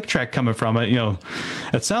that click track coming from?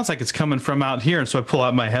 It sounds like it's coming from out here. And so I pull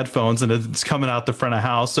out my headphones and it's coming out the front of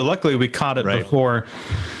house. So luckily we caught it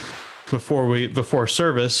before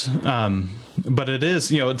service. But it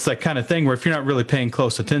is, it's that kind of thing where if you're not really paying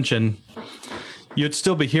close attention, you'd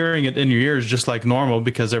still be hearing it in your ears just like normal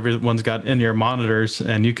because everyone's got in-ear monitors,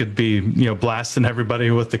 and you could be, blasting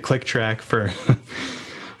everybody with the click track for it.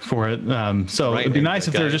 So it'd be nice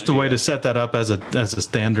if there was just a way to set that up as a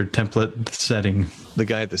standard template setting. The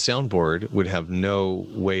guy at the soundboard would have no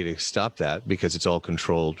way to stop that because it's all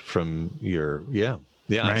controlled from your right.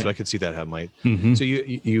 So I could see that how it might. Mm-hmm. So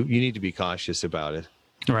you need to be cautious about it.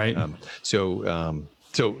 Right. So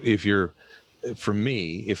if you're, for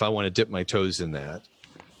me, if I want to dip my toes in that,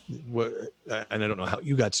 and I don't know how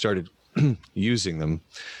you got started using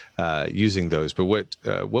those, but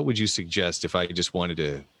what would you suggest if I just wanted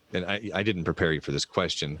to? And I didn't prepare you for this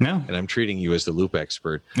question. No. And I'm treating you as the loop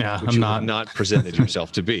expert. Yeah, which I'm you not. have not presented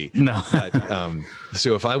yourself to be. No. But,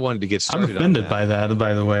 so if I wanted to get started, I'm offended by that,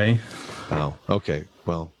 by the way. Oh, okay.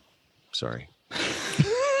 Well, sorry.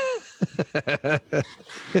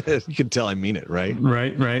 You can tell I mean it, right?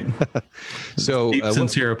 Right. So deep,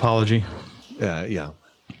 sincere apology. Yeah.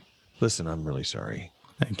 Listen, I'm really sorry.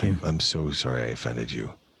 Thank you. I'm so sorry I offended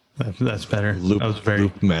you. That's better.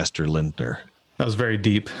 Loop Master Lindner. That was very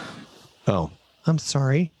deep. Oh, I'm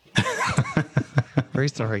sorry. Very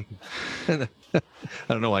sorry. I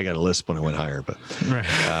don't know why I got a lisp when I went higher, but right.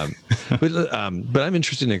 But I'm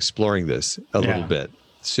interested in exploring this a little bit.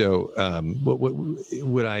 So, what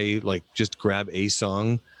would I like? Just grab a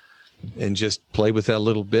song and just play with that a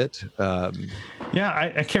little bit? I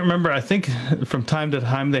can't remember. I think from time to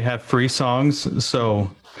time they have free songs, so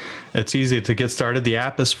it's easy to get started. The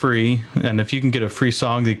app is free, and if you can get a free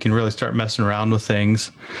song, you can really start messing around with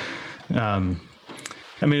things.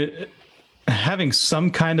 Having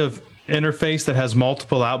some kind of interface that has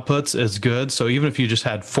multiple outputs is good. So even if you just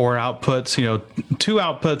had 4 outputs, 2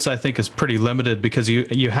 outputs I think is pretty limited because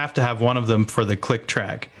you have to have one of them for the click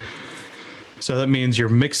track. So that means you're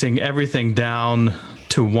mixing everything down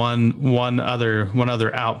to one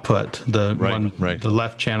other output, the the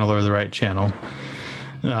left channel or the right channel.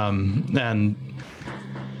 And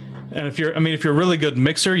if you're a really good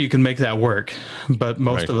mixer, you can make that work, but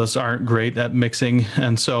most of us aren't great at mixing.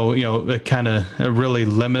 And so, it kind of really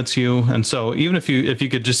limits you. And so even if you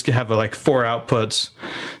could just have 4 outputs,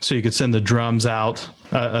 so you could send the drums out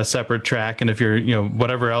a separate track. And if you're,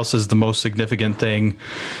 whatever else is the most significant thing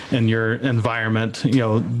in your environment,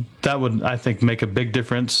 that would, I think, make a big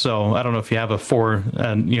difference. So I don't know if you have an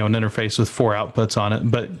interface with 4 outputs on it,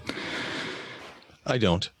 but I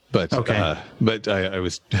don't. But okay. But I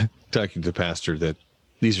was talking to the pastor that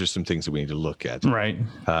these are some things that we need to look at. Right.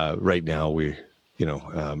 Right now,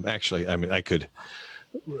 actually, I could.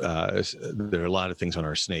 There are a lot of things on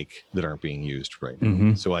our Snake that aren't being used right now.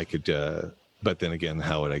 Mm-hmm. So I could. But then again,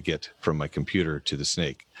 how would I get from my computer to the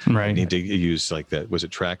Snake? Right. I need to use that. Was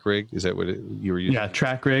it Track Rig? Is that what you were using? Yeah,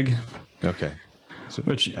 Track Rig. Okay. So,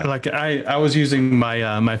 which I was using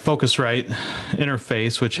my my Focusrite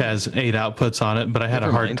interface, which has 8 outputs on it, but I had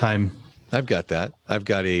a hard time. I've got that. I've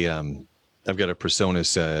got a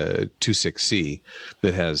Presonus 26C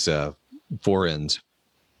that has 4 ends,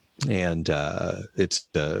 and it's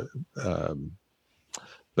the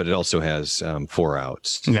but it also has 4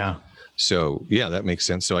 outs. Yeah. So that makes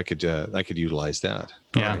sense. So I could utilize that.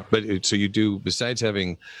 Yeah. Right. But so you do, besides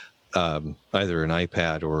having either an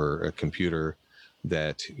iPad or a computer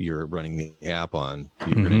that you're running the app on,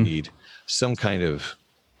 you're going to need some kind of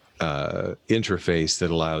interface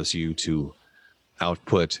that allows you to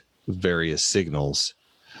output various signals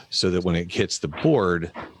so that when it hits the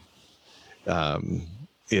board,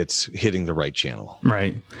 it's hitting the right channel.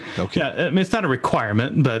 Right. Okay. Yeah. It's not a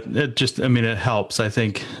requirement, but it just, it helps, I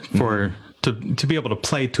think, for to be able to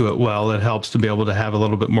play to it well. It helps to be able to have a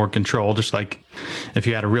little bit more control. Just like if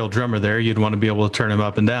you had a real drummer there, you'd want to be able to turn him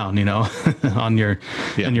up and down, on your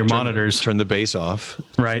monitors. Turn the bass off.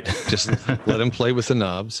 Right. Just let him play with the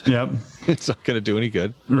knobs. Yep. It's not going to do any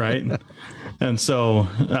good. Right. And so,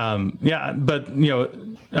 but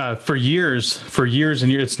for years and years,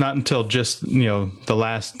 it's not until just, the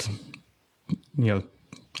last,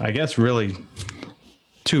 I guess really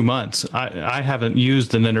 2 months, I haven't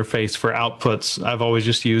used an interface for outputs. I've always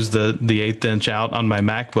just used the 1/8 inch out on my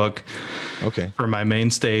MacBook. Okay. For my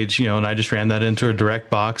main stage, and I just ran that into a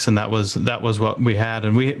direct box, and that was what we had.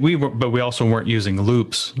 And but we also weren't using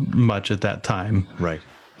loops much at that time. Right.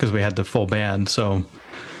 Because we had the full band. So,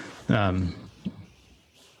 I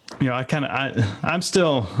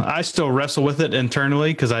still wrestle with it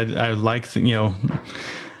internally because I like,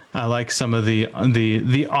 I like some of the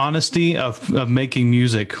honesty of making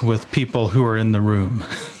music with people who are in the room.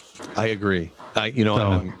 I agree. I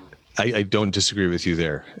don't disagree with you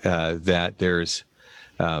there. That there's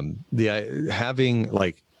Having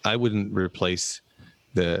like, I wouldn't replace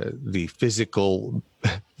the physical,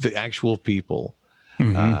 the actual people.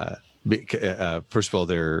 First of all,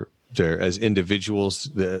 they're as individuals,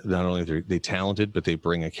 not only are they talented, but they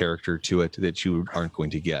bring a character to it that you aren't going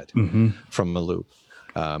to get from a loop.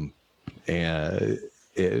 And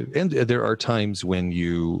there are times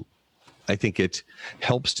when I think it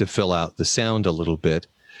helps to fill out the sound a little bit,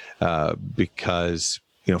 because,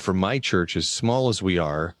 for my church, as small as we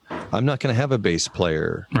are, I'm not going to have a bass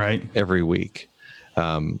player every week.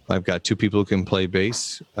 I've got 2 people who can play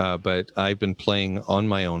bass, but I've been playing on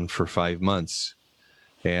my own for 5 months,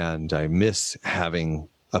 and I miss having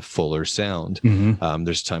a fuller sound.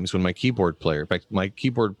 There's times when my keyboard player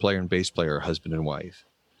and bass player are husband and wife,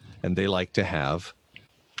 and they like to have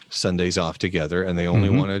Sundays off together, and they only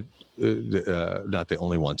want to, not they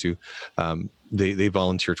only want to, they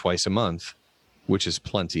volunteer twice a month, which is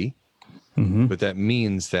plenty. But that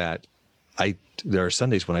means that there are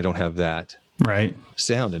Sundays when I don't have that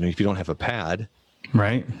sound. And if you don't have a pad,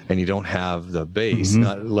 and you don't have the bass,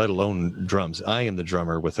 not let alone drums. I am the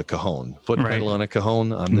drummer with a cajon, foot pedal on a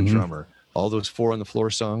cajon. I'm the drummer. All those 4 on the floor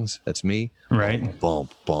songs, that's me. Boom,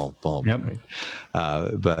 boom, boom. Yep.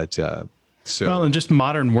 So, and just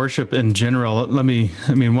modern worship in general.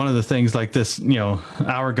 One of the things like this,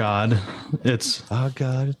 our God, it's our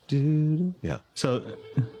God. Yeah. So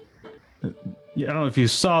I don't know if you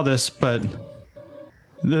saw this, but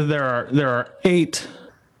there are eight,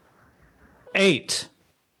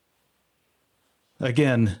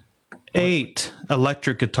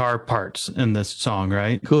 electric guitar parts in this song,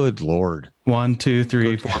 right? Good Lord. 1, 2,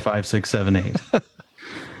 3, 4, 5, 6, 7, 8.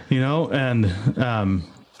 And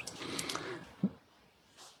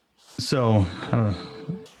so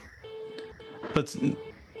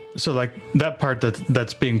like that part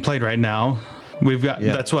that's being played right now, we've got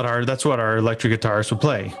that's what our electric guitarists will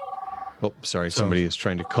play. Oh, sorry, somebody is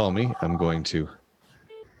trying to call me. I'm going to.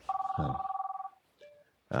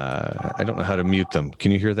 I don't know how to mute them.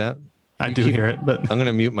 Can you hear that? I do hear it, but I'm going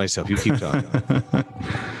to mute myself. You keep talking.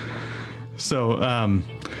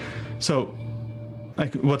 So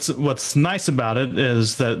like what's nice about it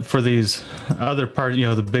is that for these other parts,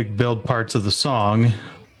 the big build parts of the song,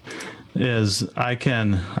 is we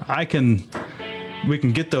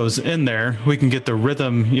can get those in there. We can get the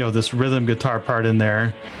rhythm, this rhythm guitar part in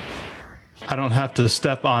there. I don't have to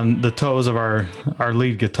step on the toes of our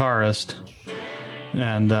lead guitarist,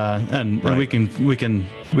 and we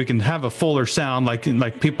can have a fuller sound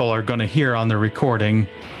like people are going to hear on the recording.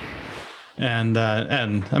 And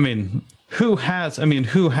who has 8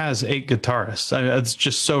 guitarists? It's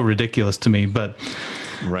just so ridiculous to me, but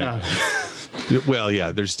well,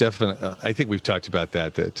 yeah, there's definitely, I think we've talked about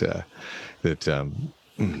that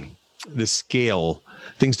the scale,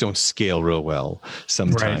 things don't scale real well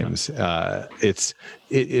sometimes. And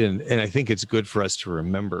I think it's good for us to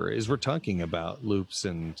remember, as we're talking about loops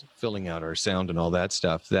and filling out our sound and all that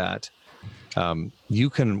stuff, that you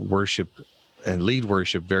can worship and lead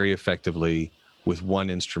worship very effectively with one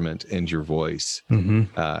instrument and your voice,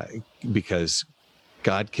 because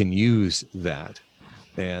God can use that.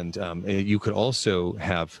 And you could also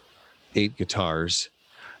have 8 guitars,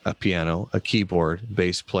 a piano, a keyboard,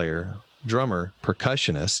 bass player, drummer,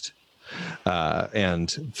 percussionist, and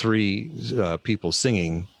 3 people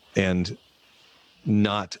singing, and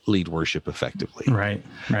not lead worship effectively. Right.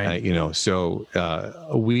 So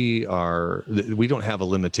we don't have a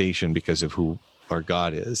limitation because of who our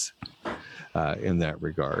God is in that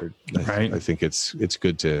regard. I think it's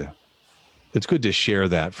good to share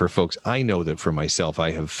that for folks. I know that for myself,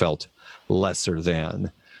 I have felt lesser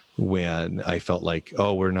than when I felt like,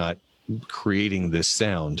 we're not creating this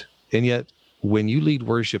sound. And yet when you lead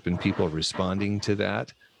worship and people are responding to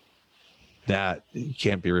that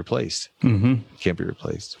can't be replaced. Can't be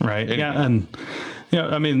replaced. Right. Yeah. And,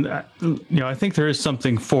 I think there is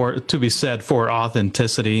something to be said for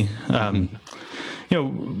authenticity.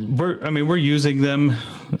 We're using them.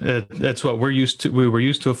 That's what we're used to. We were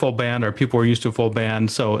used to a full band. Our people were used to a full band.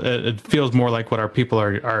 So it feels more like what our people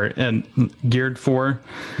are geared for.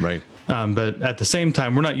 Right. But at the same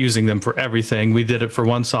time, we're not using them for everything. We did it for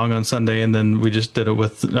one song on Sunday, and then we just did it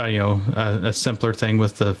with, a simpler thing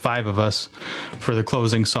with the 5 of us for the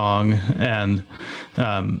closing song. And,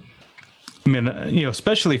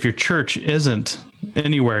 especially if your church isn't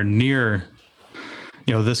anywhere near,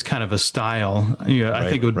 this kind of a style, I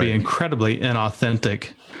think it would be incredibly inauthentic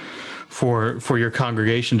for your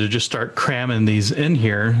congregation to just start cramming these in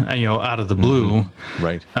here, out of the blue.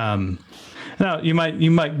 Right. Now you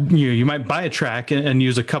might buy a track and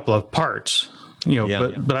use a couple of parts,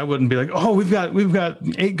 But I wouldn't be like, oh, we've got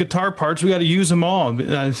 8 guitar parts, we got to use them all.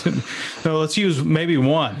 No, let's use maybe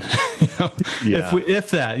one.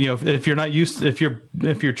 If you're not used, if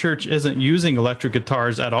your church isn't using electric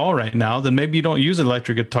guitars at all right now, then maybe you don't use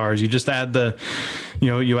electric guitars. You just add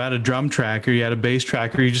you add a drum track, or you add a bass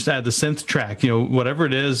track, or you just add the synth track. Whatever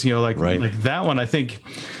it is, like that one. I think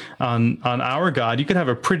on Our God, you could have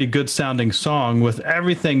a pretty good sounding song with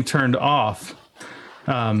everything turned off.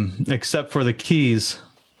 Except for the keys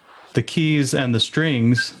and the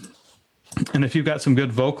strings. And if you've got some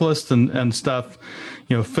good vocalists and stuff,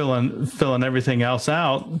 filling everything else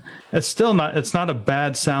out, it's not a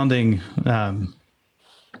bad sounding. No,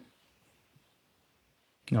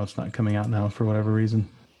 it's not coming out now for whatever reason.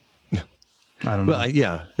 I don't know.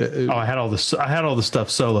 Well, I had all the stuff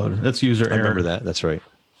soloed. That's user error. I remember that. That's right.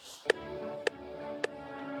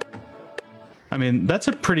 I mean, that's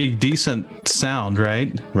a pretty decent sound,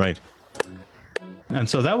 right? Right. And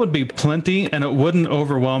so that would be plenty, and it wouldn't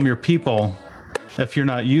overwhelm your people if you're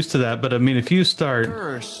not used to that. But I mean, if you start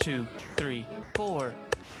 1, 2, 3, 4.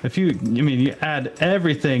 If you add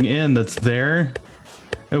everything in that's there,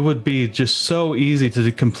 it would be just so easy to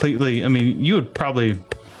completely. I mean,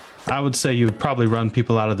 I would say you would probably run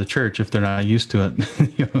people out of the church if they're not used to it.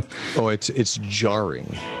 Oh, it's jarring.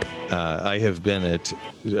 I have been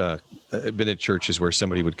at churches where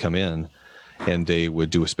somebody would come in and they would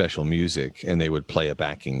do a special music and they would play a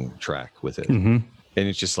backing track with it. Mm-hmm. And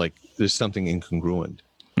it's just like, there's something incongruent,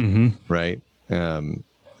 right?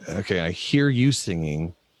 Okay, I hear you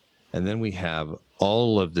singing, and then we have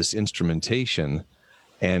all of this instrumentation,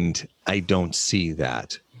 and I don't see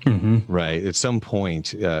that, right? At some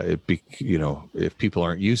point, if people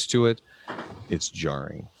aren't used to it, it's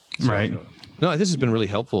jarring. So, right. No, this has been really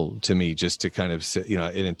helpful to me just to kind of,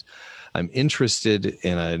 I'm interested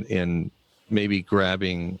in maybe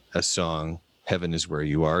grabbing a song. Heaven is Where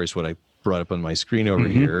You Are is what I brought up on my screen over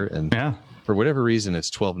here. And for whatever reason,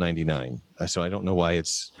 it's $12.99. So I don't know why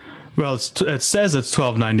it's. Well, it says it's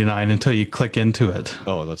 $12.99 until you click into it.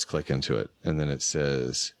 Oh, let's click into it. And then it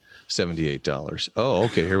says $78. Oh,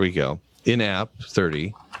 okay. Here we go. In-app,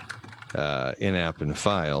 30. In-app and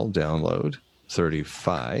file, download,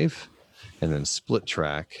 35. And then split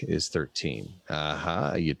track is 13.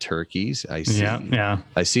 You turkeys. I see. Yeah.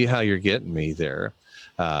 I see how you're getting me there.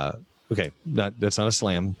 Okay, that's not a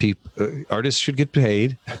slam. Artists should get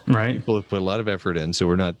paid. Right. People have put a lot of effort in, so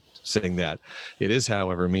we're not saying that. It is,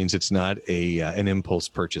 however, means it's not an impulse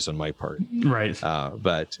purchase on my part. Right.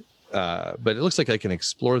 But it looks like I can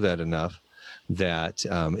explore that enough that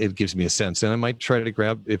it gives me a sense. And I might try to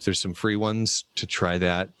grab, if there's some free ones, to try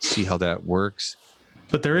that, see how that works.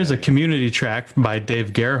 But there is a community track by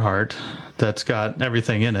Dave Gerhardt that's got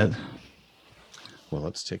everything in it. Well,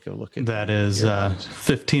 let's take a look at that. Is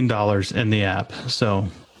 $15 in the app. So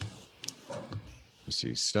you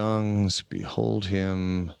see songs, Behold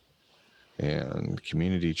Him, and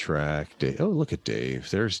community track. Dave. Oh, look at Dave.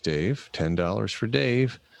 There's Dave. $10 for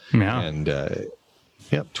Dave. Yeah. And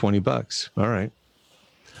 $20. All right.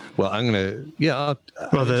 Well, I'm gonna. Yeah.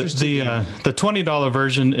 Well, the $20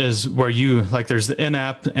 version is where you there's the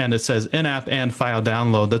in-app, and it says in-app and file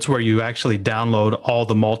download. That's where you actually download all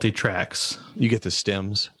the multi-tracks. You get the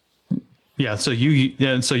stems. Yeah. So you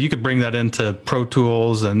could bring that into Pro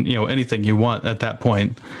Tools and anything you want at that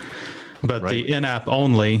point. But the in-app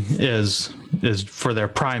only is for their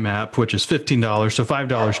Prime app, which is $15, so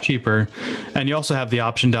 $5 cheaper. And you also have the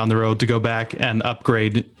option down the road to go back and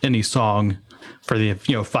upgrade any song for the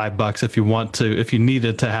 $5 if you want to, if you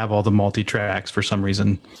needed to have all the multi tracks for some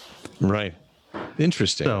reason. Right.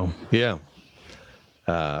 Interesting. So yeah,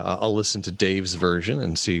 I'll listen to Dave's version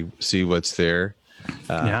and see what's there.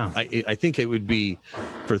 I think it would be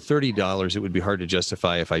for $30. It would be hard to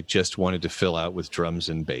justify if I just wanted to fill out with drums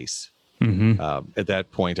and bass. At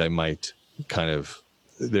that point, I might kind of.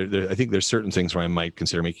 I think there's certain things where I might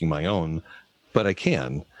consider making my own, but I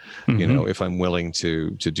can. If I'm willing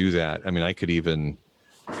to do that. I mean, I could even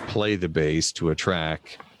play the bass to a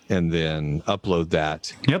track and then upload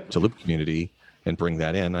that to Loop Community and bring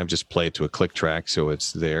that in. I just play it to a click track, so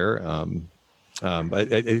it's there.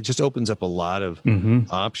 But it just opens up a lot of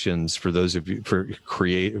options for those of you,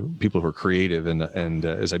 people who are creative, and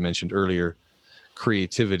as I mentioned earlier,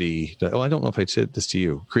 creativity. I don't know if I said this to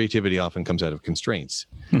you. Creativity often comes out of constraints,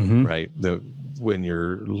 right? When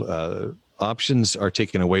your options are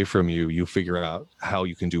taken away from you, you figure out how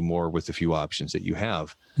you can do more with the few options that you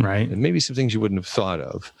have, right? And maybe some things you wouldn't have thought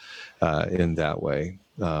of in that way.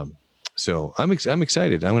 So I'm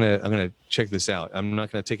excited. I'm gonna check this out. I'm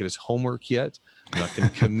not gonna take it as homework yet. I'm not gonna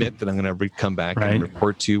commit that I'm gonna come back and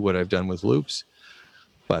report to you what I've done with loops,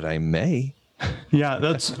 but I may. Yeah,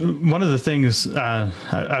 that's one of the things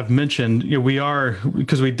I've mentioned. I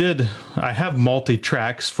have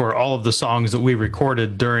multi-tracks for all of the songs that we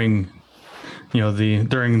recorded during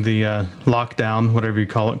the lockdown, whatever you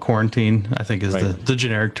call it, quarantine, I think is the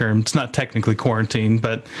generic term. It's not technically quarantine,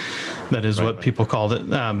 but that is what people called it.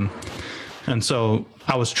 And so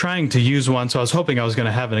I was trying to use one. So I was hoping I was going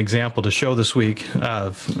to have an example to show this week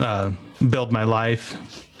of Build My Life.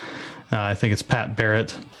 I think it's Pat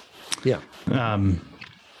Barrett. Yeah.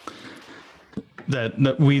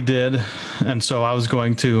 That we did, and so I was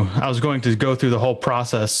going to go through the whole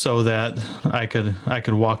process so that I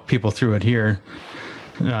could walk people through it here.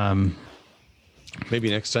 Maybe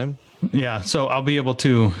next time. Yeah, so I'll be able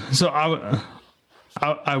to. So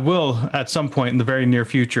I will at some point in the very near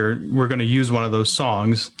future. We're going to use one of those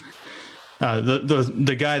songs.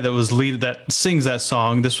 The guy that sings that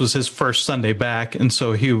song. This was his first Sunday back, and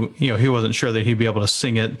so he wasn't sure that he'd be able to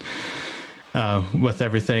sing it. With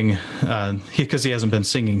everything, because he hasn't been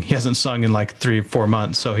singing. He hasn't sung in like 3 or 4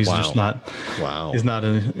 months, so he's just not. Wow. He's not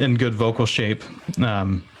in good vocal shape.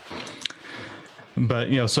 But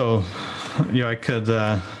I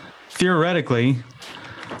could theoretically,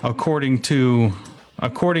 according to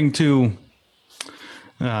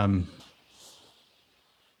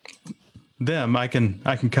them, I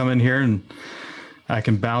can come in here and I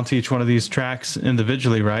can bounce each one of these tracks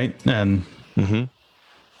individually, right? And. Mm-hmm.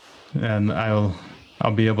 And I'll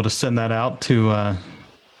be able to send that out to. I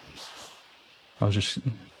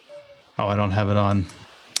don't have it on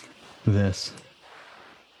this.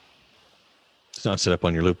 It's not set up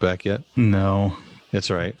on your loopback yet? No. That's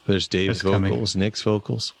all right. There's Dave's vocals, Nick's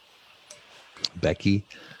vocals, Becky,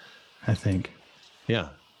 I think. Yeah.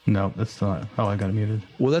 No, that's not. Oh, I got it muted.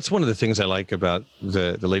 Well, that's one of the things I like about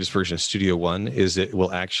the latest version of Studio One is it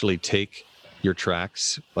will actually take your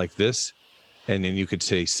tracks like this, and then you could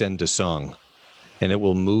say send a song, and it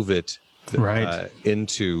will move it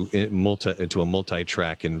into a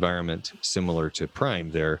multi-track environment similar to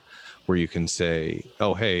Prime there, where you can say,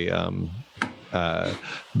 oh, hey,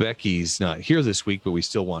 Becky's not here this week, but we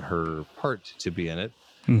still want her part to be in it.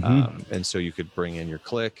 Mm-hmm. And so you could bring in your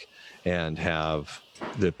click and have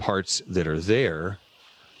the parts that are there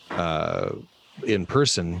in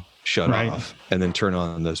person shut off, and then turn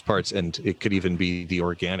on those parts. And it could even be the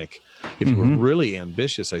organic. If you were really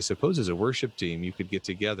ambitious, I suppose as a worship team, you could get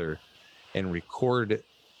together and record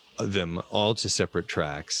them all to separate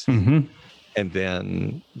tracks. Mm-hmm. And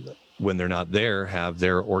then when they're not there, have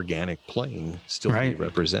their organic playing still be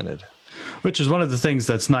represented. Which is one of the things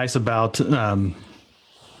that's nice about,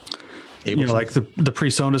 like the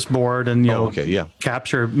PreSonus board and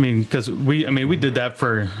Capture. I mean, because we did that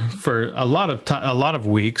for a lot of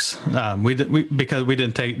weeks. Because we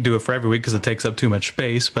didn't do it for every week because it takes up too much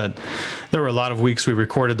space. But there were a lot of weeks we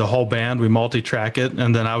recorded the whole band. We multi-track it,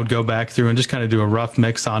 and then I would go back through and just kind of do a rough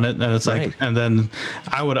mix on it. And it's and then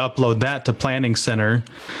I would upload that to Planning Center,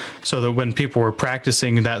 so that when people were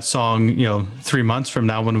practicing that song, 3 months from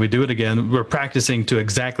now when we do it again, we're practicing to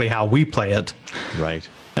exactly how we play it. Right.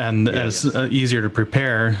 And easier to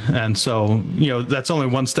prepare. And so, that's only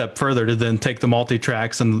one step further to then take the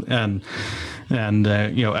multi-tracks and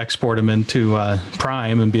export them into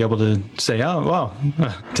Prime and be able to say, oh, well,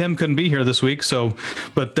 Tim couldn't be here this week,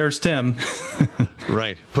 but there's Tim.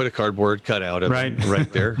 Right. Put a cardboard cutout of him right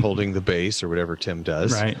there holding the bass or whatever Tim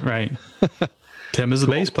does. Right. Tim is the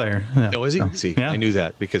bass player. Yeah. Oh, is he? See, I knew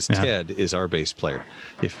that because Ted is our bass player.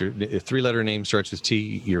 If 3-letter name starts with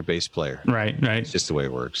T, you're a bass player. Right. It's just the way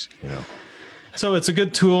it works, So it's a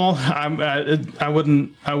good tool. I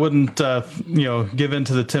wouldn't give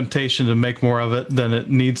into the temptation to make more of it than it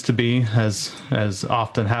needs to be, as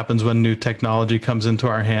often happens when new technology comes into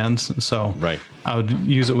our hands. So I would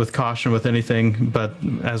use it with caution with anything, but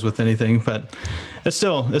it's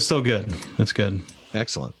still good. It's good.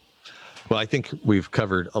 Excellent. Well, I think we've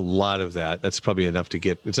covered a lot of that. That's probably enough to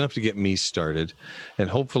get me started, and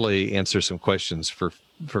hopefully answer some questions for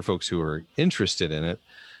folks who are interested in it,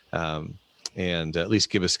 and at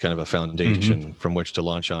least give us kind of a foundation from which to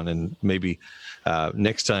launch on. And maybe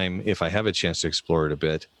next time, if I have a chance to explore it a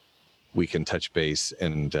bit, we can touch base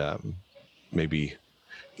and maybe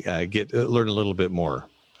learn a little bit more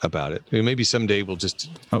about it. Maybe someday we'll just.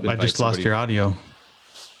 Oh, I just lost your audio.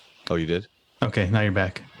 Oh, you did? Okay, now you're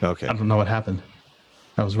back. Okay. I don't know what happened.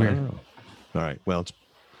 That was weird. Oh. All right. Well,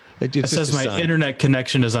 it says my internet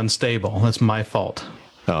connection is unstable. That's my fault.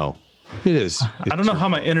 Oh, it is. I don't know how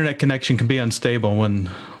my internet connection can be unstable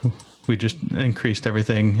when we just increased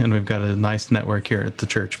everything and we've got a nice network here at the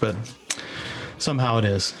church. But Somehow it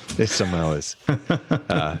is. It somehow is.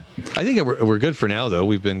 I think we're good for now, though.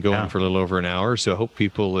 We've been going for a little over an hour, so I hope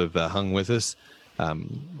people have hung with us.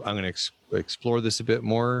 I'm going to explore this a bit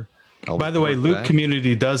more. By the way, Loop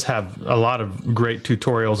Community does have a lot of great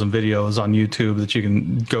tutorials and videos on YouTube that you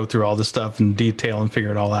can go through all this stuff in detail and figure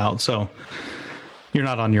it all out. So you're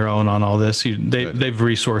not on your own on all this. They've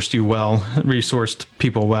resourced you well, resourced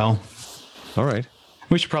people well. All right.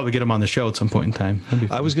 We should probably get them on the show at some point in time.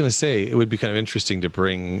 I was going to say it would be kind of interesting to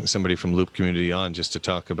bring somebody from Loop Community on just to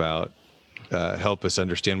talk about, help us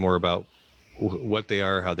understand more about what they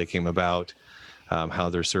are, how they came about, how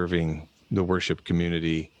they're serving the worship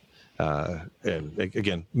community. And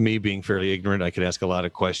again, me being fairly ignorant, I could ask a lot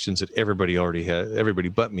of questions that everybody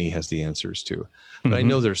but me has the answers to. But I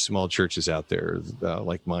know there's small churches out there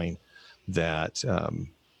like mine that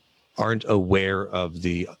aren't aware of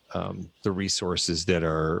the resources that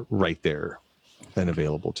are right there and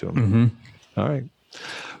available to them. All right.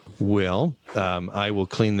 Well, I will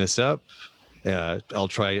clean this up. I'll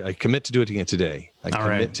try. I commit to do it again today. I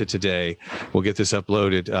commit to today. We'll get this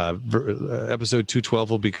uploaded. Episode 212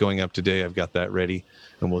 will be going up today. I've got that ready,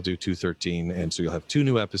 and we'll do 213. And so you'll have 2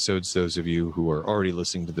 new episodes. Those of you who are already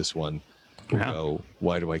listening to this one will go,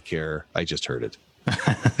 why do I care? I just heard it.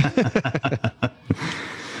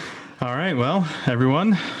 All right. Well,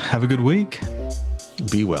 everyone, have a good week.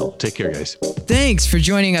 Be well. Take care, guys. Thanks for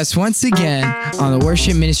joining us once again on the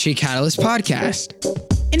Worship Ministry Catalyst podcast.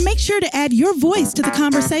 And make sure to add your voice to the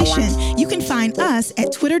conversation. You can find us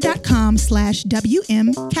at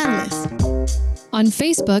twitter.com/WMCatalyst. On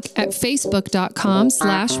Facebook at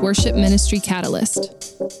facebook.com/Worship Ministry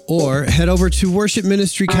Catalyst. Or head over to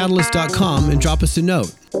worshipministrycatalyst.com and drop us a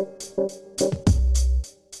note.